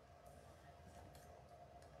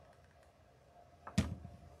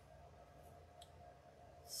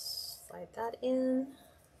 Slide that in.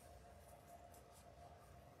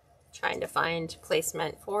 Trying to find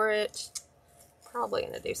placement for it. Probably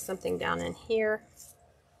going to do something down in here,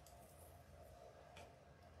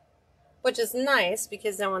 which is nice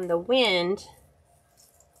because then when the wind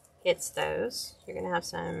hits those, you're going to have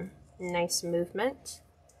some nice movement.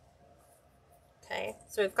 Okay,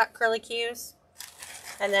 so we've got curlicues,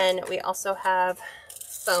 and then we also have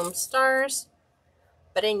foam stars,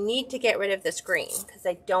 but I need to get rid of this green because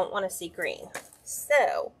I don't want to see green.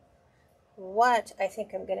 So what I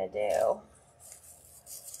think I'm going to do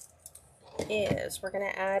is we're going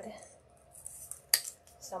to add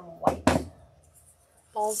some white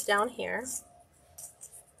balls down here.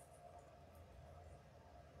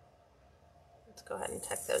 Let's go ahead and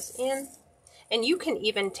tuck those in. And you can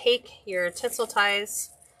even take your tinsel ties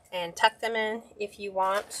and tuck them in if you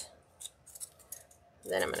want.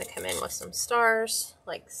 Then I'm going to come in with some stars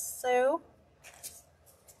like so.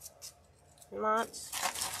 I'll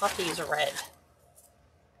have to use a red.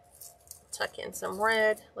 Tuck in some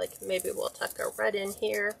red, like maybe we'll tuck a red in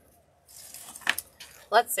here.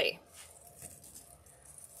 Let's see.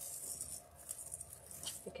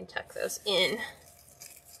 We can tuck those in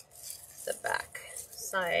the back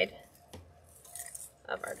side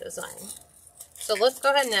of our design. So let's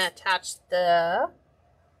go ahead and attach the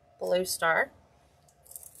blue star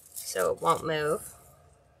so it won't move.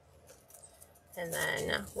 And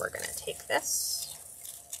then we're going to take this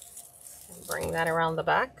and bring that around the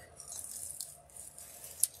back.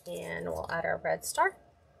 And we'll add our red star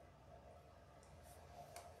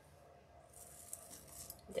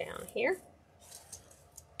down here.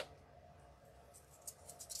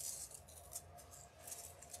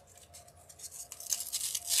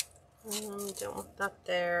 Don't want that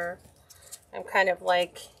there. I'm kind of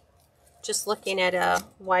like just looking at a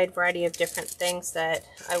wide variety of different things that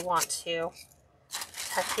I want to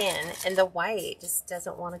tuck in, and the white just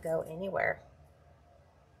doesn't want to go anywhere.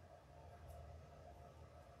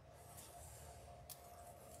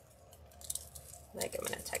 Like I'm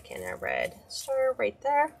going to tuck in a red star right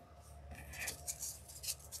there.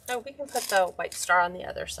 Oh, we can put the white star on the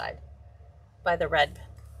other side by the red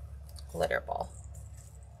glitter ball.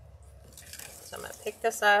 So I'm going to pick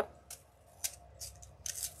this up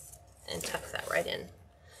and tuck that right in.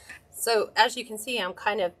 So as you can see, I'm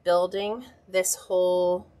kind of building this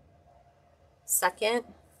whole second.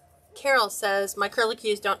 Carol says, my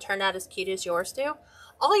curlicues don't turn out as cute as yours do.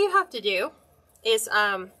 All you have to do is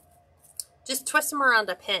just twist them around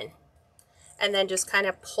a pin and then just kind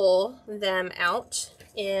of pull them out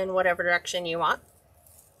in whatever direction you want.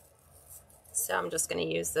 So I'm just going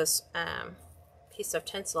to use this piece of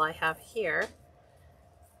tinsel I have here,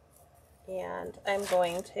 and I'm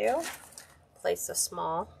going to place a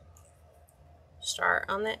small star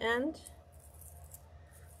on the end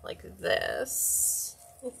like this,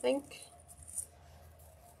 I think,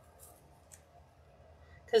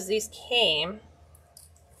 because these came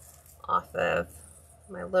off of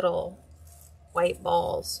my little white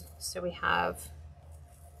balls. So we have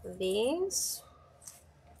these.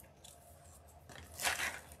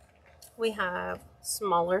 We have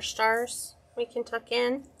smaller stars we can tuck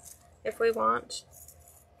in if we want.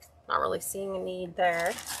 Not really seeing a need there.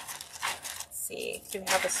 Let's see, do we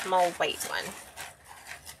have a small white one?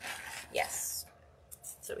 Yes.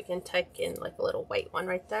 So we can tuck in like a little white one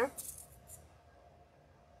right there.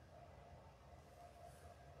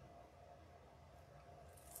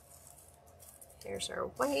 Here's our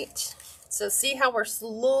white. So see how we're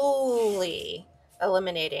slowly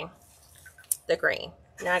eliminating the green.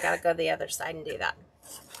 Now I gotta go the other side and do that.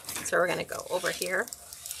 So we're gonna go over here.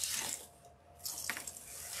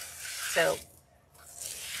 So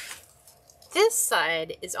this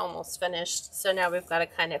side is almost finished. So now we've got to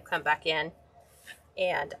kind of come back in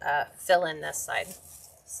and fill in this side.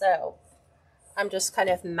 So I'm just kind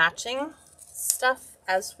of matching stuff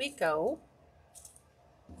as we go.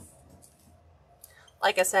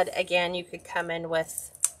 Like I said, again, you could come in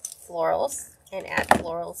with florals and add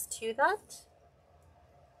florals to that.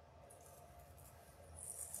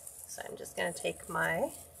 So I'm just going to take my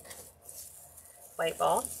white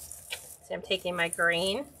ball. So I'm taking my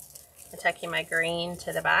green and tucking my green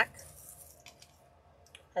to the back.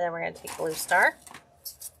 And then we're going to take blue star.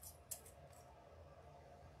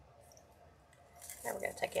 And we're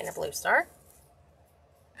going to tuck in a blue star.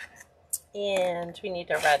 And we need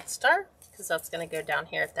a red star, because that's going to go down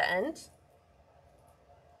here at the end.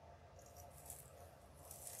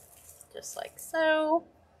 Just like so.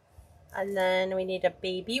 And then we need a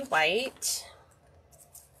baby white,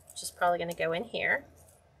 which is probably going to go in here,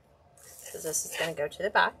 because this is going to go to the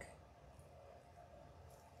back.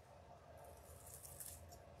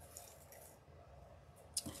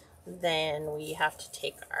 Then we have to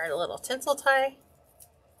take our little tinsel tie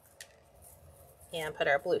and put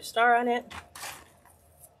our blue star on it.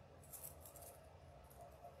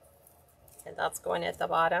 And that's going at the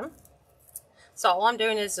bottom. So all I'm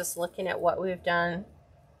doing is just looking at what we've done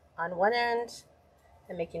on one end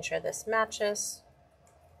and making sure this matches.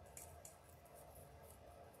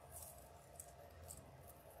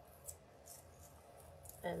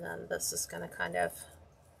 And then this is going to kind of,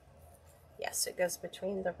 yes, it goes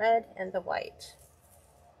between the red and the white.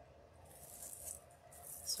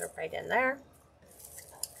 So right in there.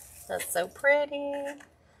 That's so pretty.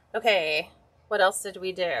 Okay, what else did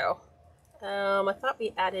we do? I thought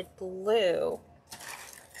we added blue.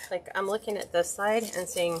 Like, I'm looking at this side and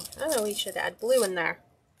saying, oh, we should add blue in there.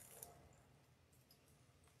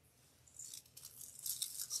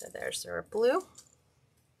 So there's our blue.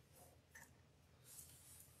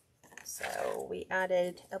 So we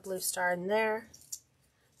added a blue star in there.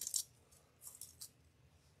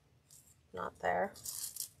 Not there.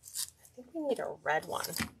 I think we need a red one.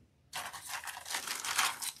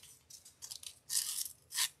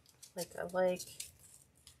 Like I like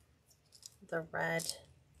the red.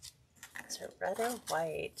 Is it red or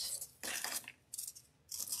white?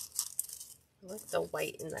 I like the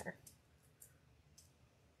white in there.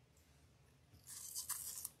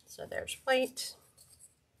 So there's white.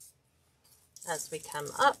 As we come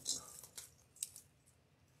up,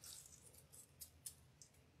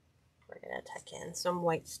 we're going to tuck in some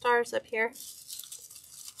white stars up here.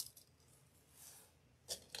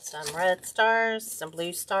 Some red stars, some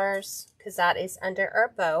blue stars, because that is under our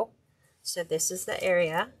bow. So this is the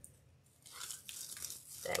area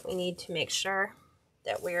that we need to make sure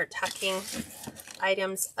that we are tucking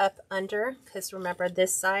items up under, because remember,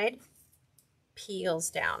 this side peels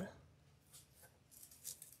down.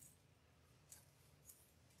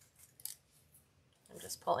 I'm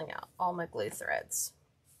just pulling out all my glue threads,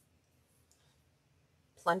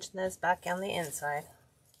 plunging those back on the inside.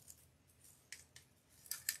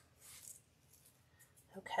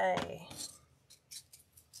 Okay.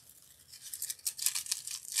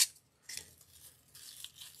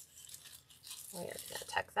 We're going to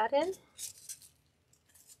tuck that in.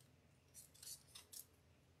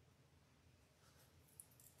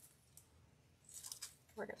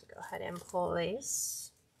 We're going to go ahead and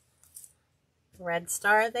place red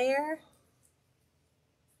star there.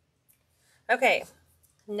 Okay,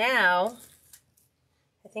 now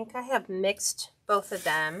I think I have mixed both of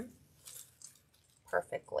them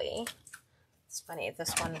perfectly. It's funny,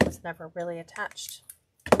 this one was never really attached.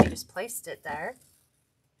 We just placed it there.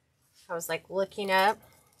 I was like looking up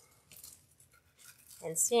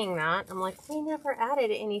and seeing that. I'm like, we never added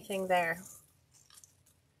anything there.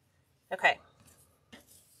 Okay.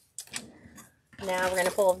 Now we're going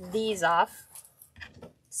to pull these off.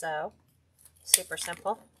 So, super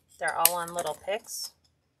simple. They're all on little picks.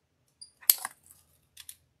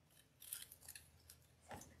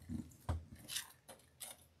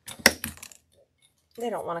 They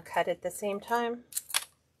don't want to cut at the same time.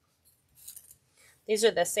 These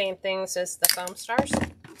are the same things as the foam stars,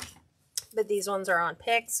 but these ones are on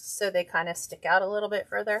picks, so they kind of stick out a little bit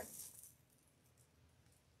further.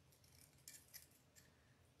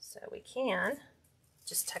 So we can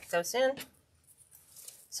just tuck those in.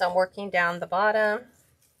 So I'm working down the bottom.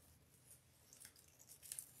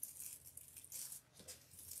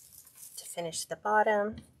 To finish the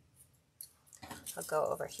bottom. I'll go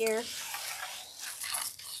over here.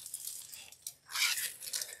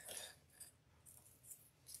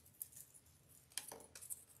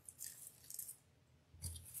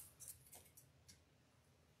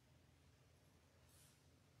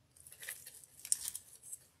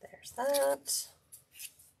 There's that.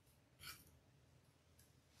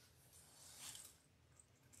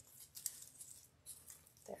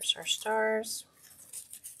 There's our stars.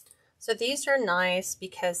 So these are nice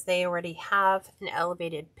because they already have an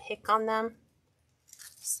elevated pick on them.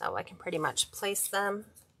 So I can pretty much place them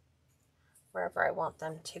wherever I want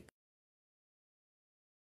them to go.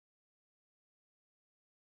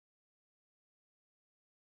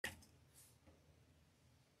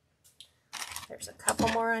 There's a couple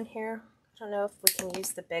more on here. I don't know if we can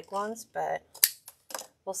use the big ones, but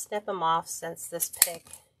we'll snip them off since this pick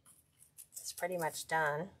is pretty much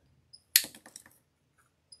done.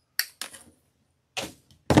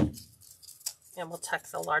 And we'll tuck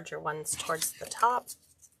the larger ones towards the top.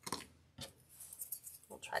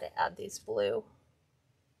 We'll try to add these blue.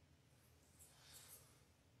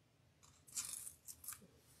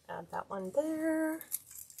 Add that one there.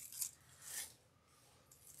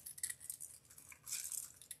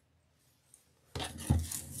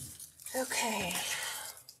 Okay,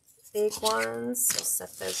 big ones, we'll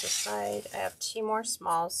set those aside. I have 2 more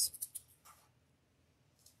smalls.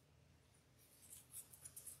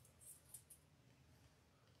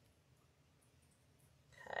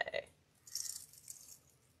 Okay,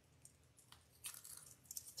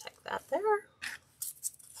 tuck that there.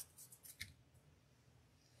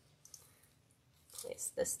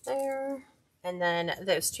 Place this there. And then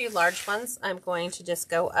those 2 large ones, I'm going to just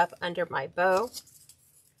go up under my bow.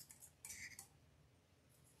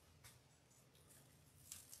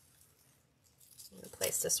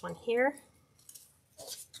 Place this one here,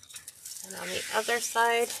 and on the other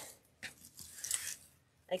side,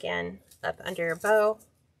 again, up under your bow,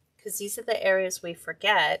 because these are the areas we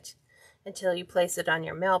forget until you place it on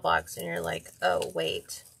your mailbox and you're like, oh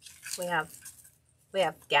wait, we have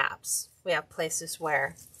gaps. We have places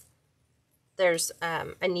where there's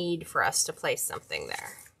a need for us to place something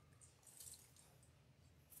there.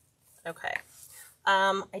 Okay,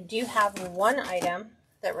 I do have one item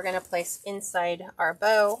that we're going to place inside our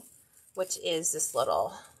bow, which is this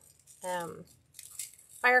little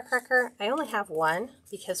firecracker. I only have one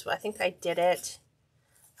because I think I did it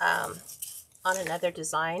on another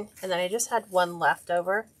design, and then I just had one left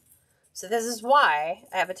over. So this is why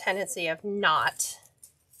I have a tendency of not,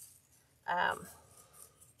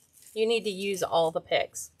 you need to use all the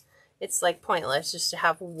picks. It's like pointless just to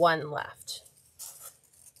have one left.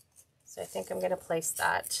 So I think I'm going to place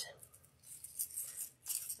that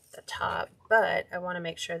the top, but I want to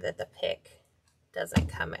make sure that the pick doesn't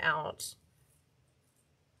come out.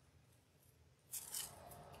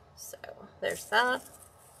 So there's that.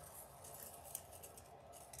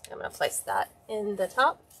 I'm going to place that in the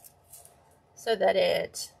top so that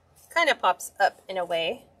it kind of pops up in a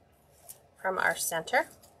way from our center,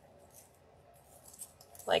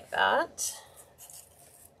 like that.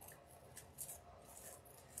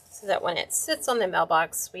 So that when it sits on the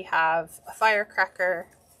mailbox, we have a firecracker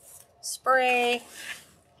spray,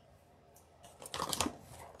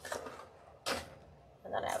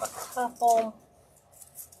 and then I have a couple.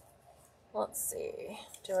 Let's see,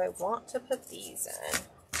 do I want to put these in?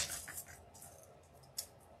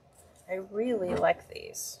 I really like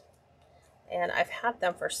these, and I've had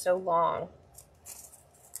them for so long.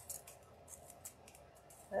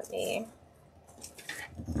 Let me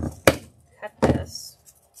cut this.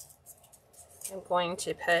 I'm going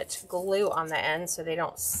to put glue on the end so they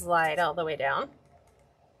don't slide all the way down.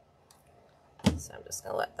 So I'm just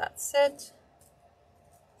going to let that sit.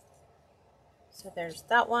 So there's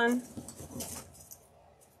that one.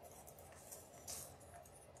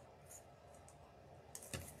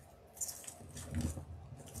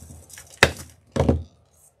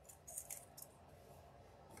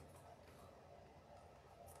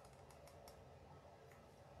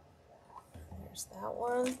 There's that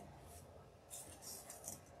one.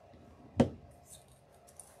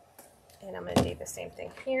 And I'm going to do the same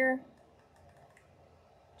thing here,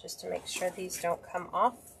 just to make sure these don't come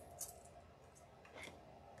off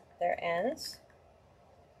their ends.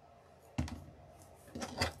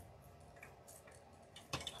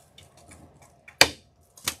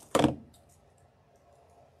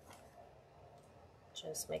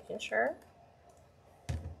 Just making sure.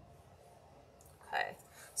 Okay,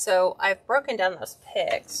 so I've broken down those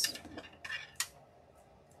picks.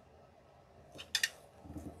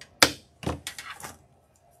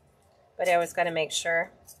 But I always got to make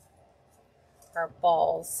sure our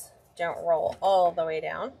balls don't roll all the way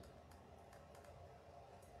down.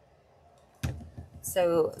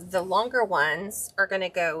 So the longer ones are going to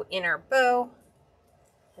go in our bow,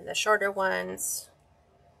 and the shorter ones,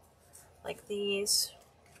 like these,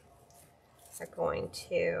 are going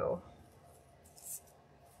to,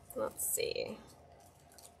 let's see,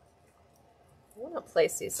 I want to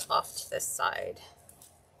place these off to this side.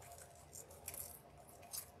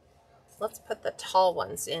 Let's put the tall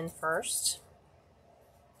ones in first.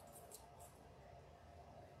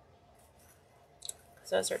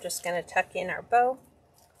 So those are just going to tuck in our bow.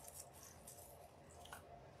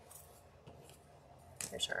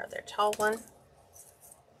 Here's our other tall one.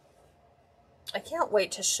 I can't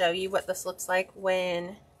wait to show you what this looks like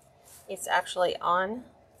when it's actually on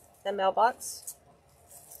the mailbox.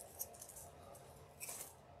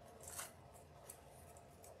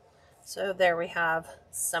 So there we have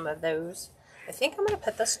some of those. I think I'm going to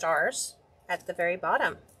put the stars at the very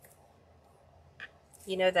bottom.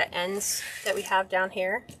 You know, the ends that we have down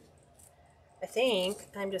here? I think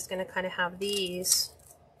I'm just going to kind of have these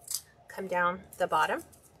come down the bottom.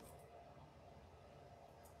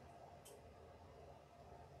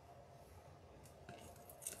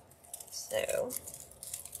 So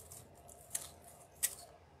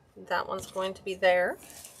that one's going to be there.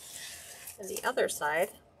 And the other side,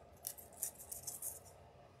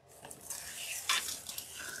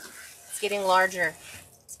 it's getting larger.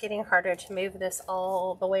 It's getting harder to move this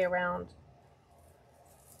all the way around.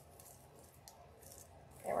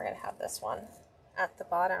 And we're going to have this one at the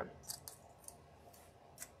bottom.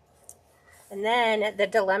 And then the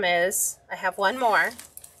dilemma is, I have one more,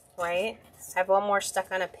 right? I have one more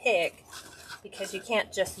stuck on a pick because you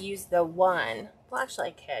can't just use the one. Well, actually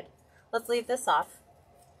I could. Let's leave this off.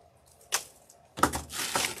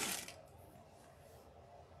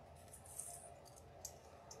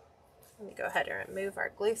 Let me go ahead and remove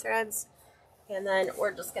our glue threads. And then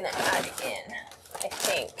we're just going to add in, I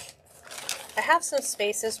think. I have some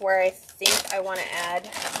spaces where I think I want to add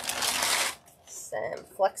some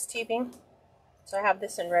flex tubing. So I have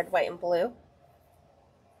this in red, white, and blue.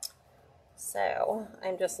 So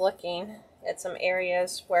I'm just looking at some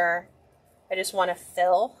areas where I just want to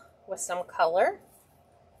fill with some color.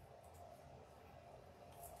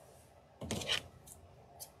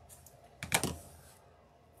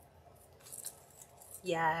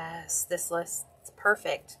 Yes, this list is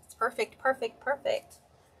perfect. It's perfect, perfect, perfect.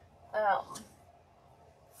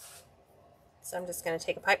 So I'm just going to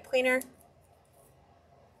take a pipe cleaner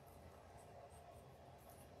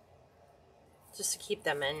just to keep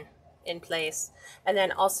them in place, and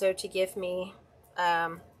then also to give me a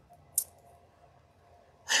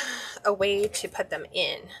way to put them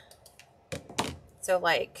in. So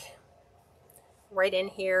like right in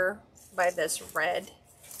here by this red,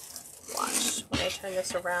 watch when I turn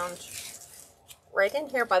this around, right in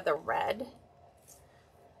here by the red,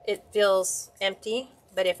 it feels empty,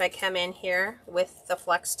 but if I come in here with the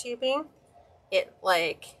flex tubing, it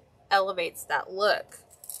like elevates that look.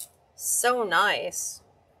 So nice.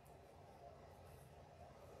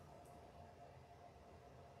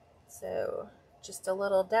 So just a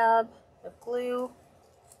little dab of glue,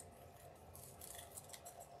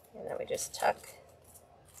 and then we just tuck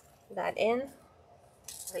that in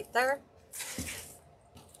right there.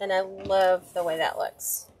 And I love the way that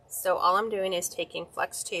looks. So all I'm doing is taking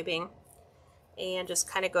flex tubing and just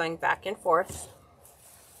kind of going back and forth.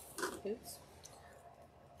 Oops.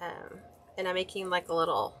 And I'm making like a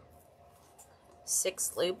little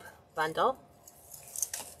 6-loop bundle.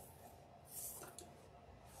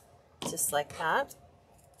 Just like that.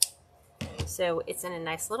 So it's in a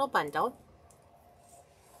nice little bundle.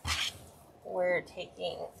 We're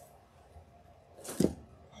taking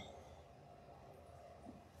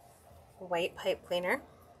white pipe cleaner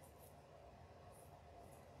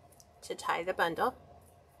to tie the bundle.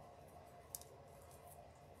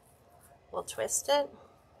 We'll twist it.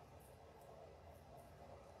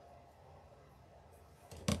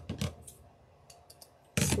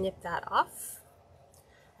 Snip that off.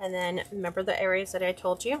 And then remember the areas that I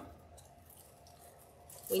told you?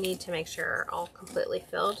 We need to make sure are all completely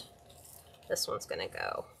filled. This one's going to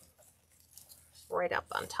go right up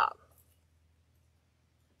on top.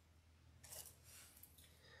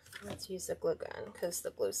 Let's use the glue gun because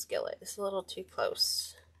the glue skillet is a little too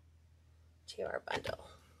close to our bundle.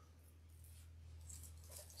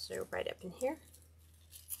 So right up in here,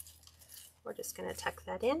 we're just going to tuck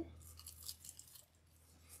that in.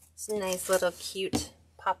 It's a nice little cute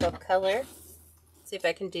pop of color. See if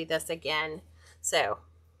I can do this again. So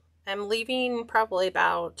I'm leaving probably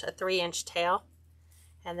about a 3-inch tail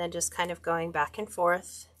and then just kind of going back and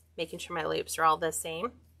forth, making sure my loops are all the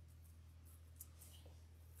same.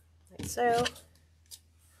 So,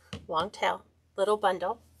 long tail, little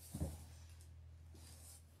bundle.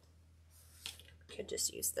 Could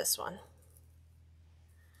just use this one.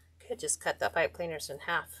 Could just cut the pipe cleaners in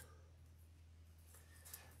half.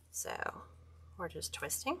 So, we're just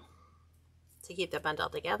twisting to keep the bundle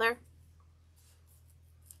together.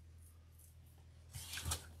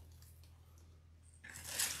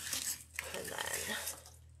 And then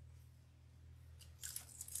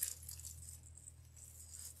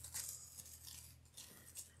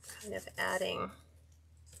kind of adding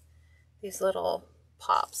these little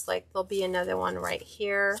pops, like there'll be another one right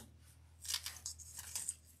here,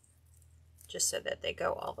 just so that they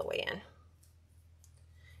go all the way in.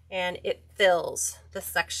 And it fills the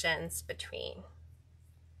sections between.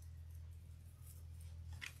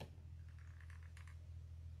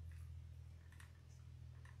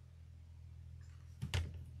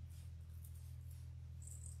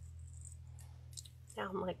 Now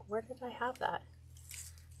I'm like, where did I have that?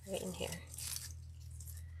 Right in here.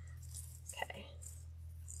 Okay.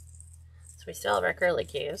 So we still have our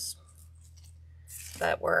curlicues,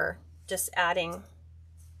 but we're just adding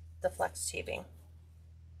the flex tubing.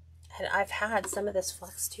 And I've had some of this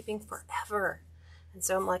flex tubing forever. And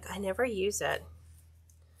so I'm like, I never use it.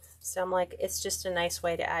 So I'm like, it's just a nice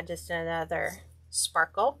way to add just another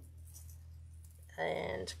sparkle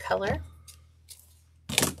and color.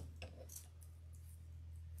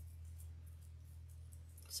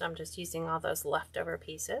 So I'm just using all those leftover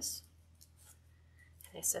pieces.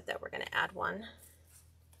 And I said that we're going to add one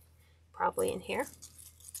probably in here.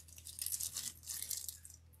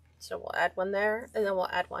 So we'll add one there, and then we'll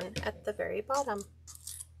add one at the very bottom.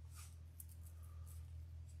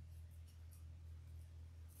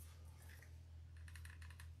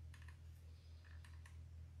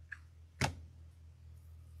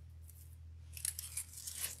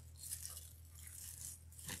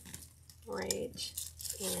 Right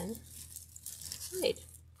inside.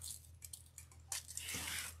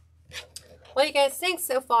 What do you guys think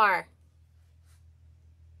so far?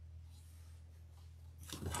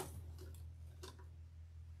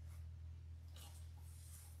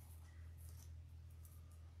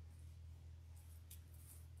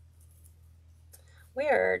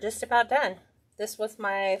 We're just about done. This was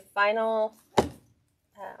my final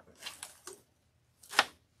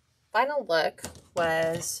look,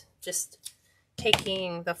 was just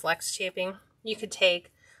taking the flex tubing. You could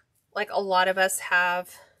take, like a lot of us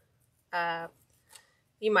have,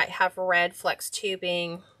 you might have red flex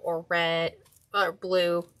tubing or red or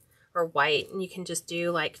blue or white, and you can just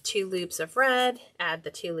do like 2 loops of red, add the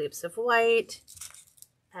 2 loops of white,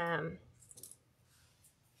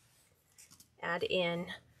 add in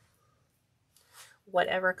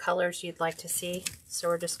whatever colors you'd like to see. So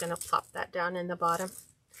we're just going to plop that down in the bottom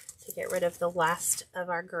to get rid of the last of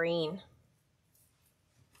our green.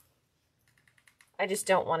 I just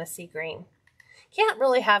don't want to see green. Can't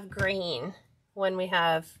really have green when we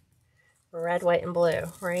have red, white, and blue,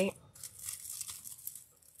 right?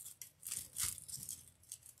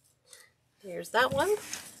 Here's that one.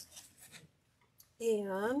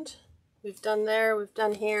 And we've done there, we've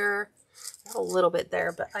done here. A little bit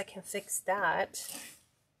there, but I can fix that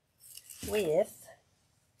with,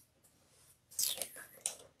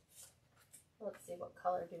 let's see, what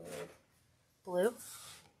color do we need? Blue.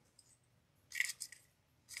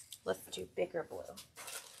 Let's do bigger blue.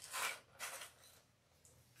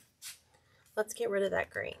 Let's get rid of that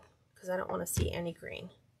green because I don't want to see any green.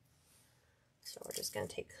 So we're just going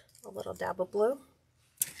to take a little dab of blue,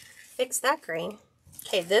 fix that green.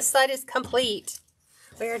 Okay, this side is complete.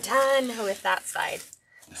 We're done with that side.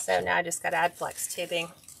 So now I just got to add flex tubing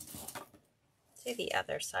to the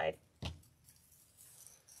other side.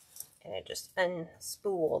 And I just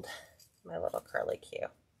unspooled my little curlicue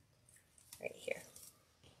right here.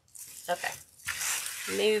 Okay,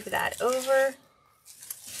 move that over.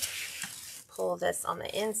 Pull this on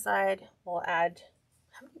the inside. We'll add,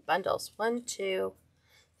 how many bundles? 1, 2,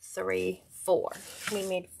 3, 4. We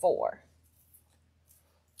made 4.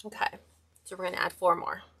 Okay. So we're going to add 4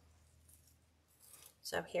 more.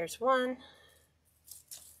 So here's 1,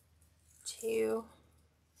 2,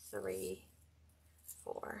 3,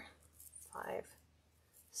 4, 5,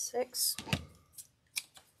 6.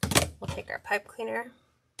 We'll take our pipe cleaner,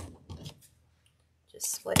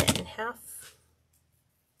 just split it in half.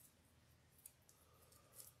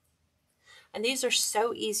 And these are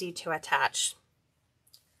so easy to attach.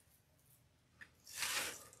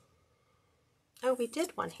 Oh, we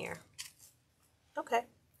did one here. Okay.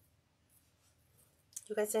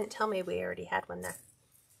 You guys didn't tell me we already had one there.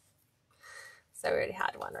 So we already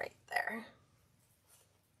had one right there.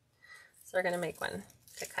 So we're going to make one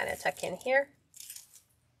to kind of tuck in here.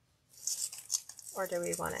 Or do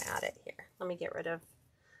we want to add it here? Let me get rid of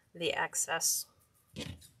the excess.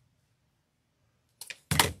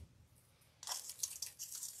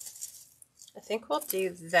 I think we'll do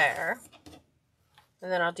there,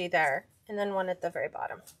 and then I'll do there, and then one at the very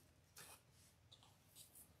bottom.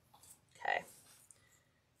 Okay.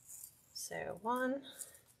 So 1,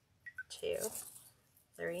 2,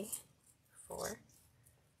 3, 4,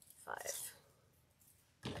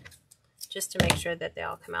 5. Just to make sure that they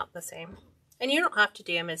all come out the same. And you don't have to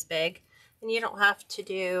do them as big, and you don't have to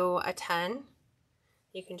do a 10.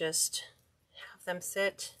 You can just have them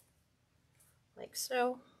sit like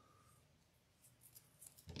so.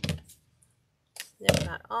 Snip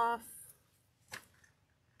that off.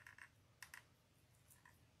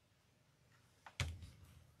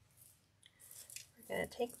 We're going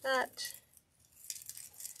to take that.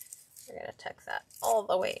 We're going to tuck that all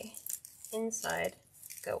the way inside,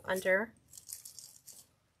 go under,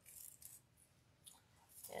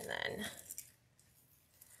 and then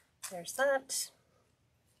there's that.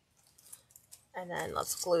 And then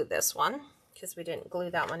let's glue this one because we didn't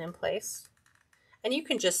glue that one in place. And you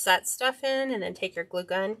can just set stuff in and then take your glue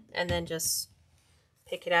gun and then just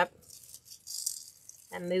pick it up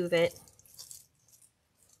and move it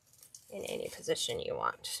in any position you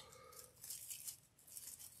want.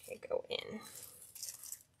 Okay, go in.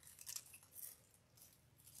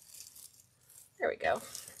 There we go.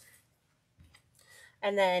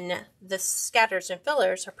 And then the scatters and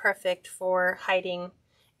fillers are perfect for hiding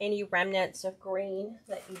any remnants of green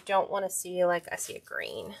that you don't want to see. Like I see a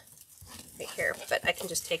green right here, but I can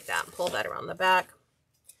just take that and pull that around the back.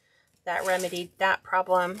 That remedied that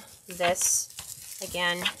problem. This,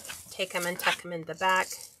 again, take them and tuck them in the back.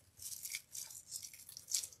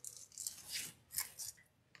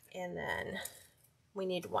 And then we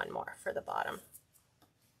need one more for the bottom.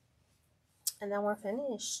 And then we're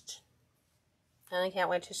finished. And I can't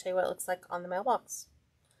wait to show you what it looks like on the mailbox.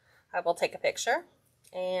 I will take a picture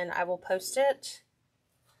and I will post it.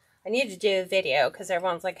 I need to do a video because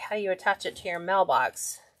everyone's like, how do you attach it to your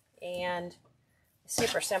mailbox? And it's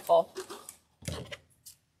super simple.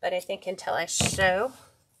 But I think until I show,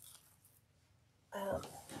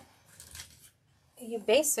 you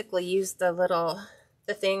basically use the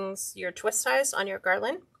things, your twist ties on your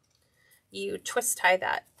garland. You twist tie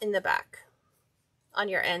that in the back. On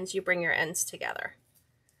your ends, you bring your ends together.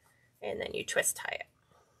 And then you twist tie it.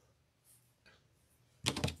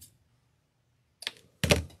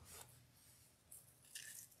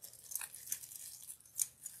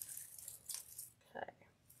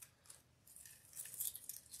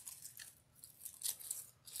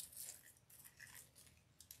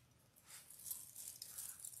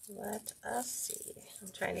 Let us see. I'm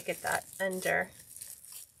trying to get that under.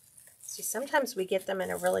 See, sometimes we get them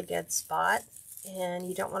in a really good spot and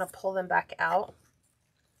you don't want to pull them back out.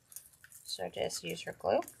 So just use your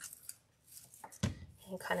glue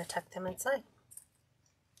and kind of tuck them inside.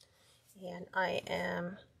 And I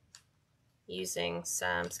am using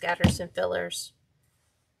some scatters and fillers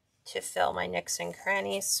to fill my nicks and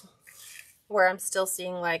crannies where I'm still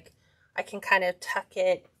seeing, like, I can kind of tuck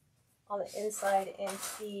it on the inside and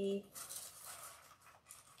see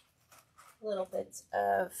little bits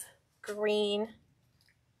of green,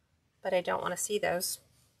 but I don't want to see those.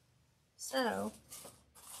 So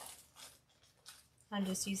I'm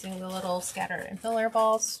just using the little scatter and filler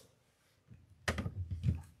balls,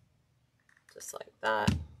 just like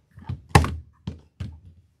that.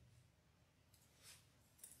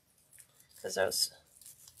 Because those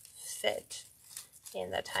fit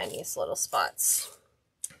in the tiniest little spots.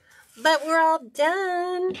 But we're all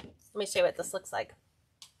done. Let me show you what this looks like.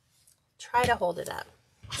 Try to hold it up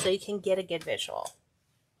so you can get a good visual.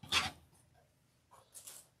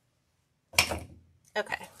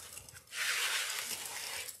 Okay.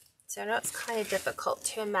 So I know it's kind of difficult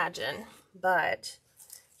to imagine, but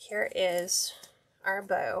here is our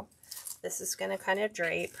bow. This is going to kind of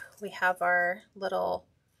drape. We have our little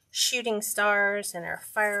shooting stars and our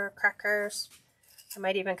firecrackers. I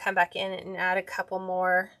might even come back in and add a couple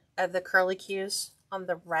more of the curlicues on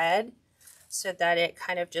the red so that it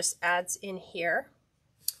kind of just adds in here.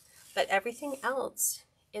 But everything else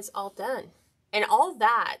is all done. And all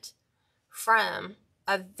that from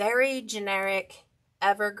a very generic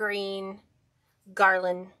evergreen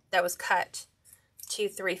garland that was cut to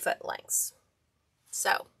 3-foot lengths.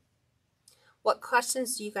 So, what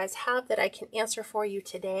questions do you guys have that I can answer for you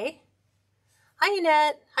today? Hi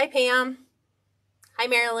Annette. Hi Pam. Hi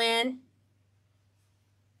Marilyn.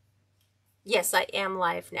 Yes, I am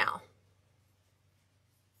live now.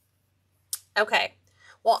 Okay.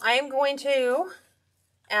 Well, I am going to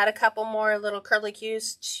add a couple more little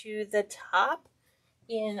curlicues to the top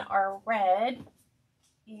in our red.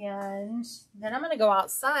 And then I'm going to go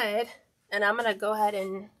outside and I'm going to go ahead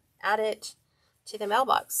and add it to the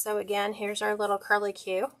mailbox. So again, here's our little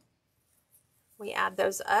curlicue. We add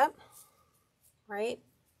those up, right?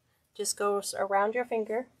 Just goes around your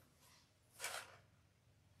finger.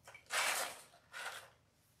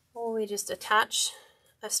 We just attach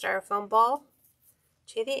a styrofoam ball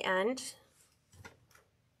to the end.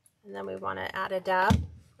 And then we want to add a dab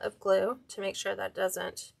of glue to make sure that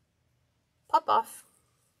doesn't pop off.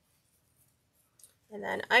 And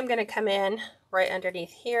then I'm going to come in right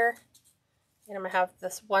underneath here, and I'm going to have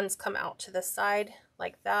this ones come out to the side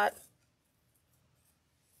like that.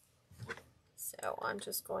 So I'm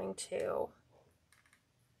just going to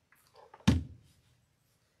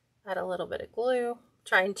add a little bit of glue,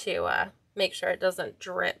 trying to make sure it doesn't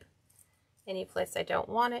drip any place I don't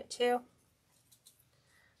want it to.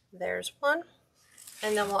 There's one,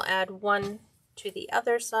 and then we'll add one to the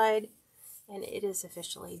other side, and it is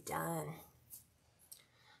officially done.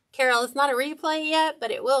 Carol, it's not a replay yet,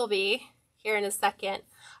 but it will be here in a second.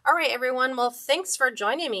 All right, everyone. Well, thanks for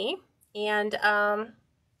joining me, and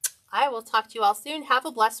I will talk to you all soon. Have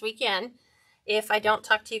a blessed weekend if I don't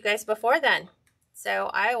talk to you guys before then.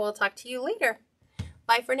 So I will talk to you later.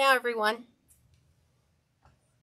 Bye for now, everyone.